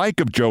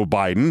dislike of Joe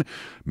Biden,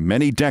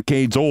 many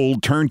decades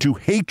old, turned to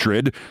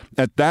hatred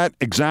at that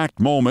exact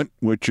moment,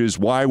 which is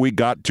why we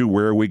got to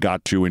where we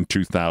got to in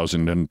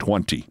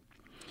 2020.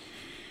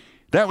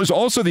 That was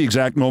also the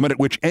exact moment at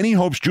which any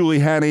hopes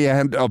Giuliani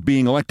had of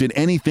being elected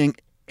anything,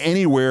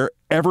 anywhere,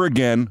 ever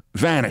again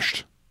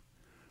vanished.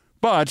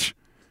 But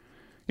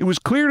it was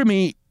clear to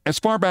me as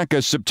far back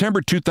as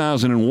September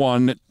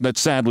 2001 that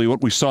sadly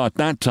what we saw at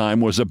that time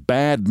was a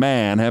bad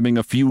man having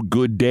a few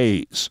good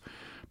days.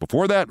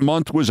 Before that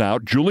month was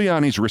out,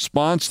 Giuliani's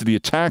response to the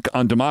attack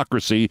on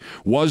democracy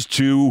was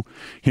to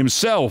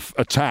himself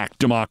attack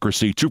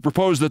democracy, to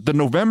propose that the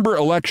November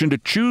election to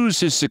choose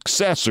his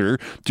successor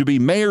to be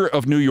mayor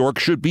of New York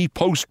should be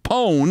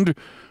postponed,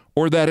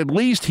 or that at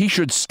least he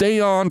should stay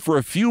on for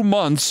a few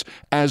months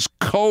as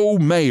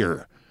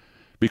co-mayor,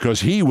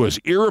 because he was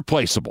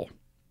irreplaceable.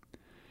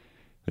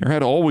 There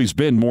had always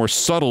been more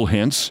subtle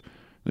hints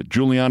that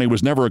Giuliani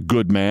was never a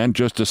good man,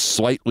 just a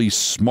slightly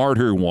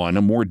smarter one,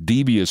 a more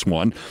devious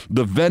one.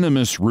 The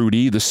venomous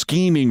Rudy, the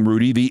scheming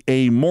Rudy, the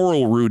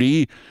amoral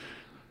Rudy,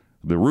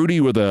 the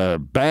Rudy with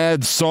a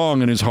bad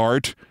song in his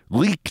heart,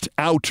 leaked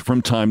out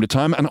from time to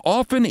time, and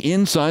often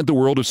inside the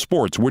world of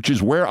sports, which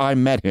is where I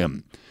met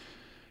him.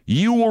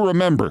 You will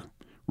remember,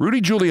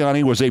 Rudy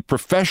Giuliani was a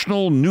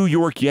professional New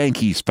York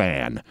Yankees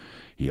fan.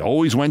 He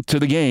always went to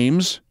the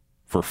games,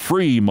 for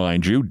free,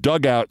 mind you,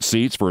 dugout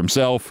seats for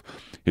himself,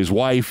 his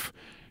wife,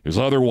 his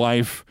other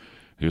wife,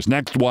 his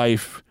next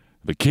wife,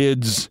 the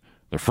kids,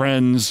 the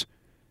friends.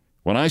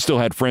 When I still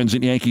had friends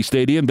at Yankee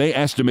Stadium, they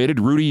estimated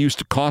Rudy used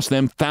to cost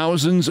them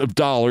thousands of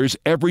dollars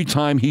every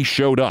time he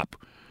showed up.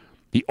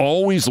 He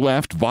always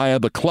left via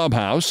the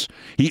clubhouse.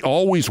 He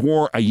always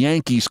wore a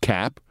Yankees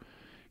cap.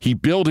 He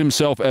billed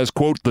himself as,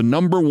 quote, the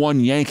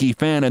 #1 Yankee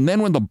fan. And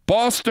then when the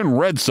Boston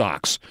Red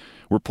Sox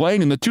were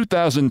playing in the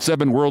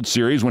 2007 World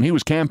Series, when he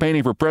was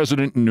campaigning for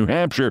president in New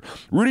Hampshire,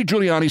 Rudy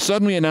Giuliani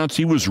suddenly announced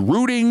he was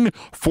rooting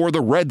for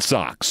the Red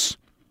Sox.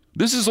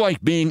 This is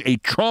like being a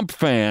Trump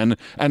fan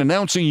and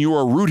announcing you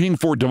are rooting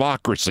for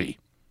democracy.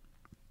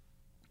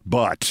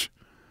 But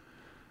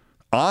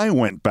I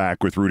went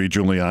back with Rudy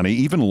Giuliani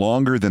even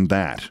longer than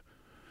that.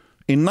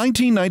 In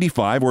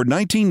 1995 or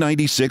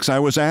 1996, I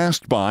was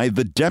asked by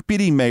the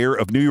deputy mayor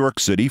of New York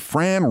City,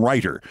 Fran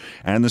Reiter,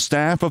 and the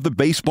staff of the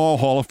Baseball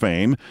Hall of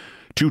Fame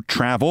to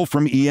travel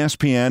from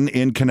ESPN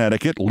in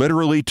Connecticut,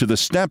 literally to the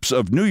steps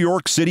of New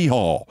York City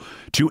Hall,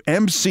 to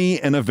MC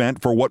an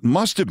event for what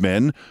must have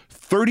been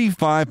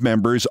 35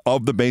 members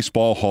of the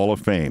Baseball Hall of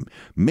Fame,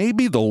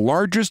 maybe the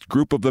largest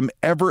group of them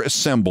ever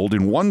assembled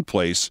in one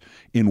place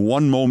in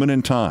one moment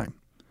in time.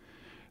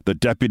 The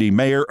deputy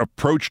mayor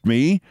approached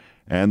me,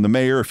 and the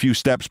mayor a few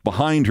steps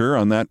behind her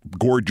on that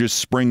gorgeous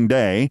spring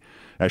day.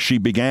 As she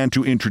began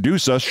to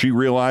introduce us, she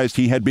realized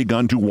he had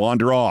begun to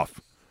wander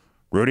off.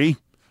 "Rudy?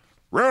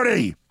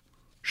 Rudy!"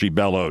 she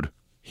bellowed.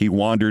 He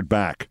wandered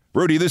back.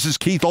 "Rudy, this is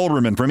Keith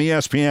Olbermann from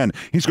ESPN.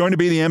 He's going to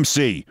be the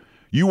MC.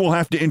 You will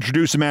have to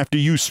introduce him after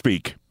you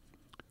speak."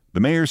 The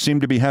mayor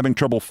seemed to be having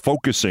trouble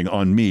focusing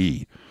on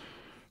me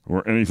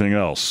or anything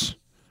else.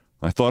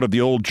 I thought of the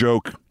old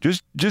joke,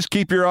 just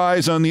keep your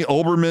eyes on the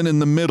Olbermann in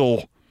the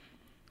middle.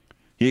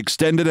 He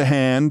extended a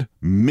hand,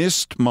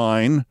 missed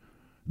mine,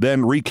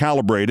 then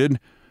recalibrated.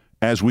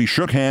 As we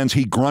shook hands,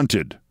 he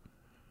grunted.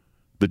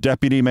 The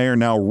deputy mayor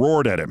now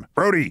roared at him.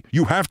 "Rudy,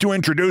 you have to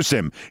introduce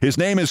him. His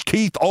name is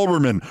Keith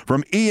Olbermann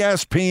from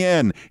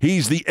ESPN.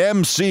 He's the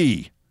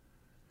MC."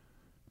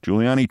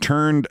 Giuliani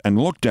turned and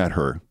looked at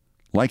her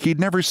like he'd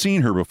never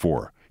seen her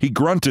before. He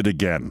grunted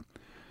again.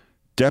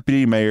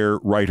 Deputy Mayor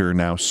Reiter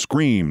now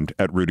screamed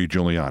at Rudy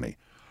Giuliani.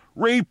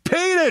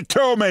 "Repeat it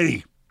to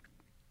me!"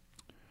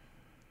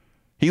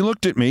 He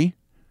looked at me,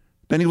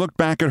 then he looked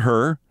back at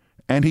her,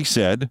 and he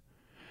said,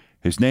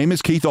 "His name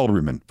is Keith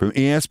Olbermann from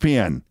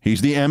ESPN.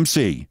 He's the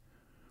MC."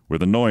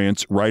 With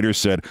annoyance, Reiter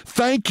said,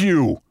 "Thank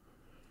you!"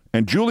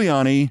 And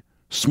Giuliani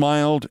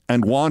smiled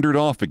and wandered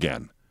off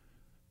again.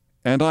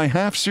 And I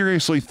half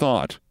seriously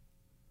thought,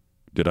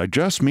 did I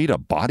just meet a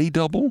body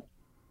double?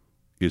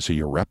 Is he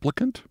a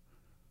replicant?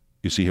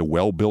 Is he a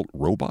well-built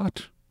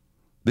robot?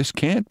 This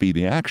can't be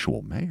the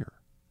actual mayor.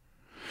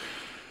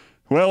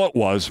 Well, it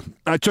was.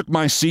 I took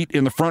my seat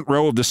in the front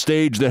row of the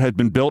stage that had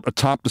been built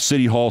atop the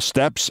City Hall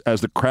steps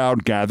as the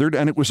crowd gathered,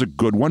 and it was a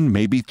good one,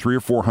 maybe 300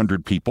 or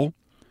 400 people.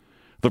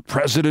 The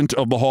president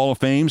of the Hall of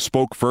Fame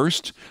spoke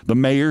first. The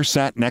mayor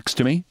sat next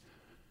to me.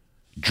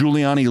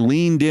 Giuliani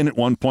leaned in at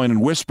one point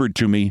and whispered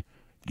to me,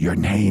 "Your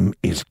name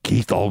is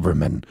Keith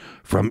Olbermann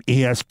from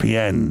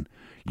ESPN.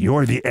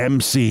 You're the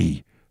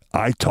MC.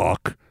 I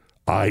talk.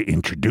 I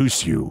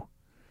introduce you."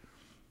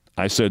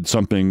 I said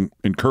something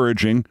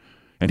encouraging,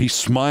 and he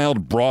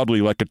smiled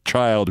broadly like a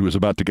child who is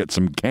about to get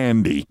some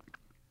candy.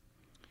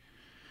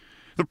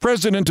 The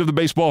president of the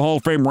Baseball Hall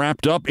of Fame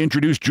wrapped up,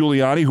 introduced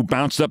Giuliani, who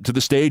bounced up to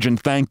the stage and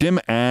thanked him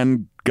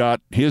and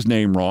got his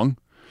name wrong.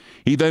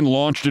 He then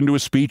launched into a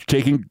speech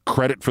taking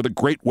credit for the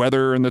great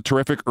weather and the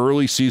terrific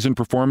early season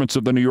performance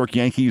of the New York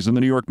Yankees and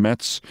the New York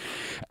Mets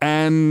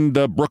and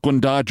the Brooklyn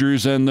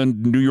Dodgers and the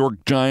New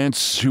York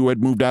Giants, who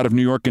had moved out of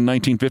New York in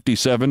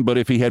 1957. But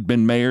if he had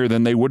been mayor,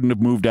 then they wouldn't have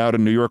moved out,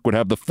 and New York would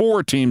have the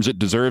 4 teams it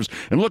deserves.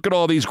 And look at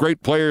all these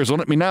great players. And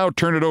let me now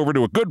turn it over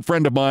to a good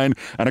friend of mine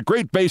and a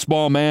great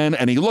baseball man.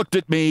 And he looked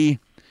at me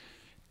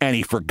and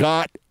he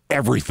forgot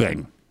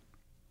everything.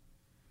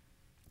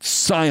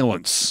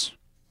 Silence.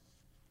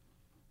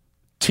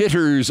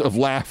 Titters of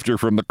laughter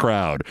from the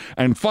crowd.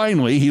 And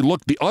finally, he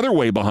looked the other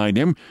way behind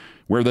him,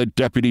 where the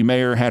deputy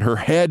mayor had her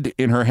head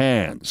in her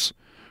hands.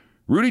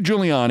 Rudy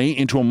Giuliani,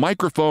 into a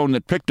microphone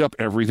that picked up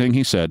everything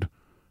he said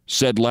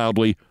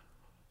loudly,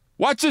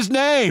 "What's his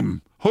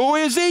name? Who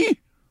is he?"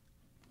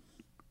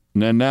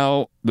 And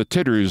now the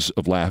titters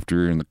of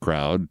laughter in the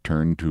crowd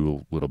turned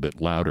to a little bit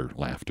louder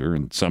laughter,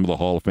 and some of the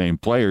Hall of Fame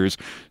players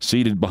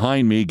seated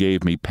behind me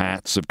gave me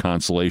pats of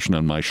consolation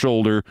on my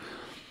shoulder.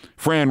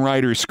 Fran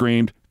Ryder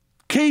screamed,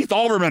 "Keith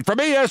Olbermann from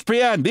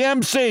ESPN, the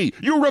MC!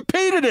 You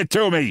repeated it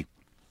to me!"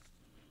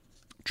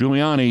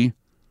 Giuliani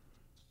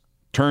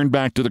turned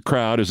back to the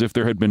crowd as if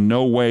there had been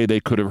no way they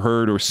could have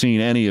heard or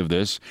seen any of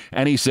this,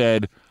 and he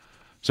said,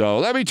 "So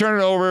let me turn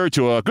it over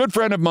to a good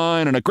friend of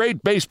mine and a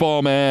great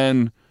baseball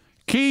man,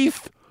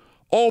 Keith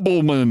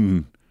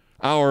Olbermann,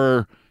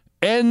 our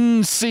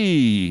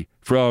NC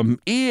from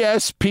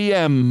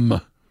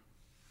ESPN."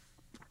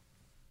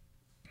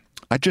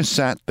 I just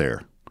sat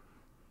there.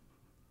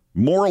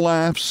 More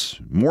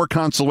laughs, more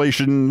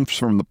consolation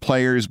from the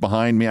players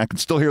behind me. I could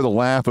still hear the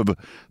laugh of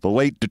the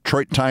late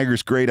Detroit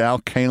Tigers great Al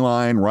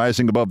Kaline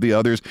rising above the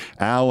others.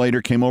 Al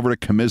later came over to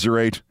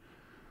commiserate.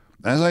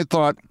 As I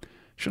thought,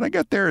 should I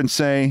get there and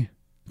say,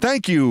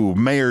 "Thank you,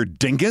 Mayor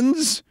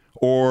Dinkins,"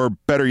 or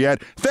better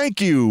yet, "Thank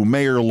you,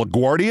 Mayor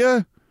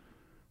LaGuardia"?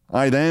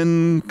 I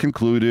then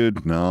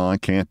concluded, no, I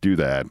can't do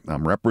that.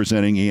 I'm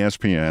representing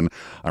ESPN.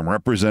 I'm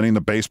representing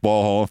the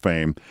Baseball Hall of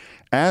Fame.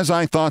 As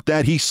I thought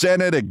that, he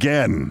said it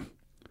again.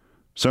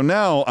 So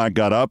now I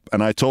got up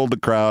and I told the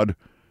crowd,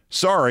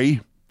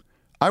 "Sorry,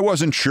 I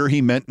wasn't sure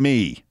he meant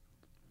me."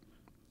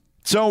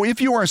 So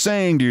if you are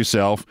saying to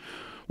yourself,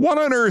 what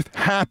on earth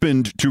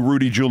happened to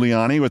Rudy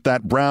Giuliani with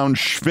that brown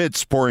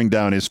schwitz pouring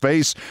down his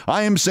face?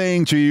 I am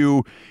saying to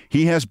you,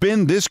 he has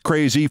been this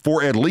crazy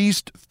for at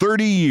least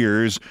 30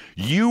 years.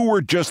 You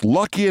were just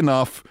lucky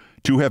enough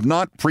to have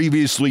not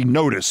previously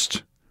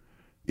noticed.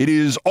 It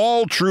is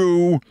all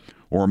true,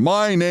 or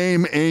my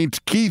name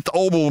ain't Keith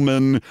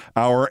Olbermann,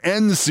 our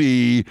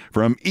NC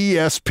from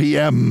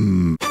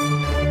ESPN.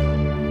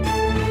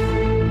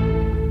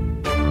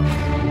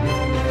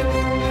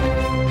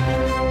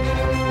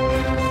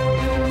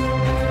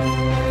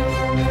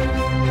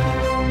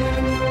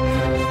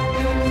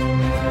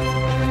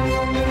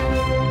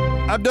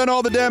 I've done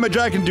all the damage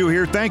I can do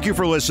here. Thank you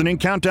for listening.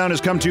 Countdown has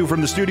come to you from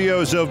the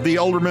studios of the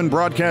Olbermann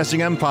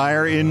Broadcasting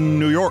Empire in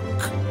New York.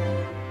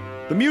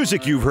 The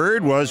music you've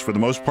heard was, for the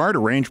most part,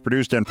 arranged,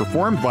 produced, and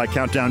performed by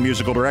Countdown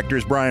musical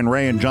directors Brian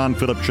Ray and John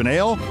Philip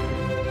Chanel.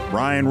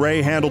 Brian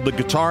Ray handled the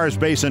guitars,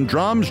 bass, and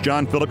drums.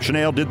 John Philip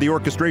Chanel did the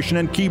orchestration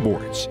and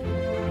keyboards.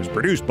 It was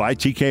produced by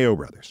TKO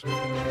Brothers.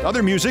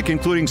 Other music,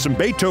 including some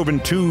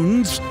Beethoven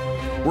tunes,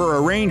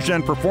 were arranged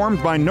and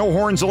performed by No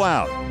Horns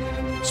Allowed.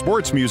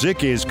 Sports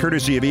music is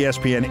courtesy of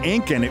ESPN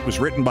Inc., and it was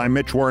written by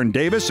Mitch Warren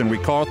Davis, and we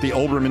call it the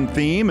Olbermann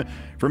theme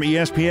from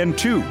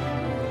ESPN2.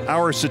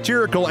 Our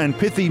satirical and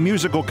pithy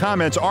musical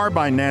comments are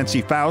by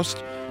Nancy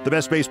Faust, the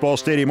best baseball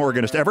stadium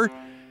organist ever.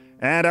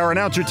 And our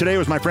announcer today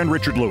was my friend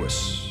Richard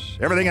Lewis.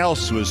 Everything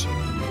else was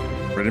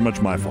pretty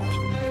much my fault.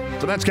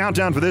 So that's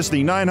Countdown for this,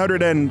 the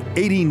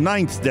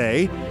 989th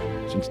day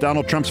since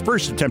Donald Trump's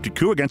first attempted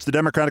coup against the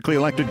democratically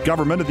elected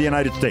government of the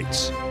United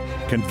States.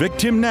 Convict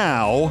him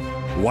now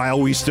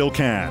while we still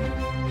can.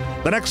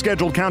 The next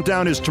scheduled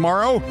countdown is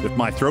tomorrow, if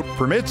my throat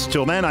permits.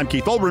 Till then, I'm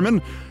Keith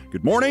Olbermann.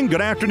 Good morning, good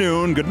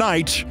afternoon, good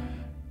night,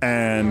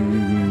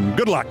 and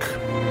good luck.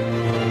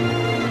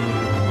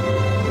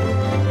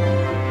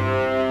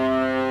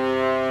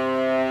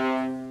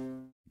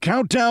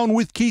 Countdown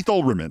with Keith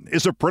Olbermann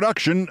is a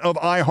production of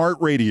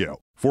iHeartRadio.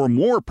 For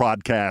more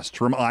podcasts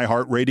from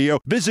iHeartRadio,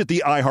 visit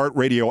the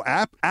iHeartRadio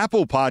app,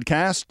 Apple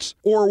Podcasts,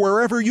 or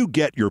wherever you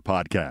get your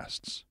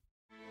podcasts.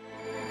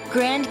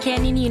 Grand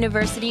Canyon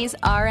University's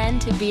RN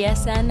to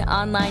BSN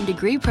online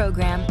degree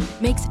program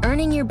makes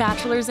earning your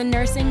bachelor's in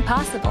nursing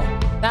possible.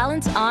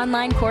 Balance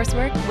online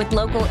coursework with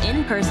local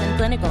in-person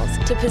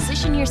clinicals to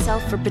position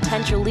yourself for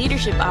potential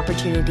leadership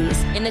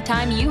opportunities in the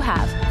time you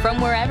have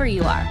from wherever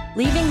you are,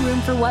 leaving room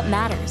for what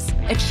matters.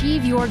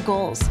 Achieve your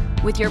goals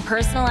with your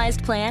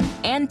personalized plan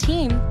and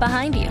team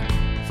behind you.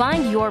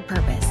 Find your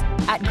purpose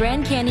at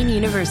Grand Canyon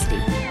University.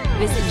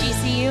 Visit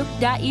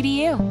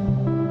gcu.edu.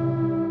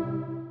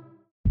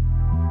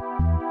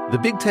 The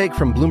Big Take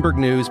from Bloomberg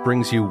News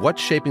brings you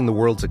what's shaping the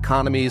world's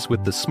economies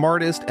with the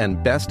smartest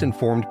and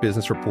best-informed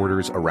business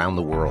reporters around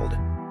the world.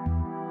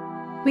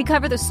 We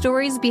cover the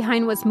stories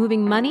behind what's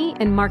moving money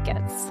and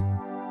markets,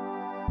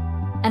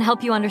 and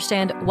help you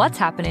understand what's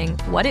happening,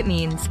 what it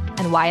means,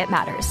 and why it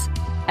matters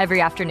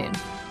every afternoon.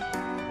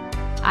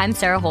 I'm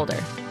Sarah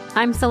Holder.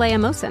 I'm Saleha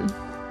Mohsin.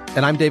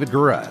 And I'm David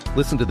Gura.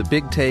 Listen to The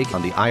Big Take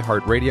on the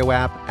iHeartRadio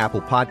app,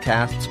 Apple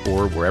Podcasts,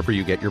 or wherever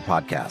you get your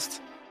podcasts.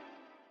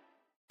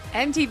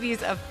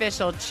 MTV's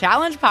official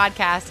Challenge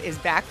podcast is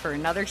back for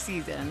another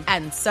season.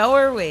 And so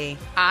are we.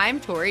 I'm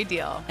Tori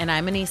Deal. And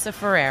I'm Anissa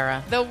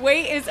Ferreira. The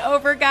wait is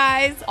over,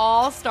 guys.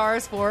 All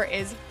Stars 4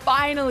 is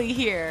finally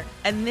here.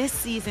 And this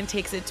season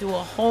takes it to a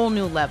whole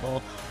new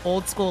level.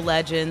 Old school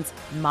legends,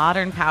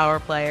 modern power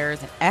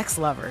players, and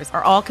ex-lovers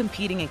are all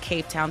competing in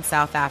Cape Town,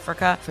 South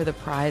Africa for the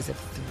prize of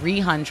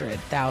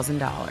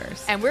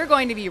 $300,000. And we're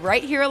going to be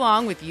right here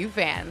along with you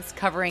fans,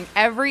 covering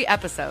every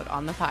episode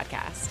on the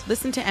podcast.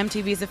 Listen to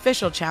MTV's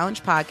official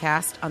Challenge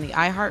podcast on the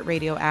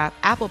iHeartRadio app,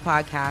 Apple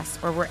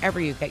Podcasts, or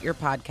wherever you get your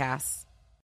podcasts.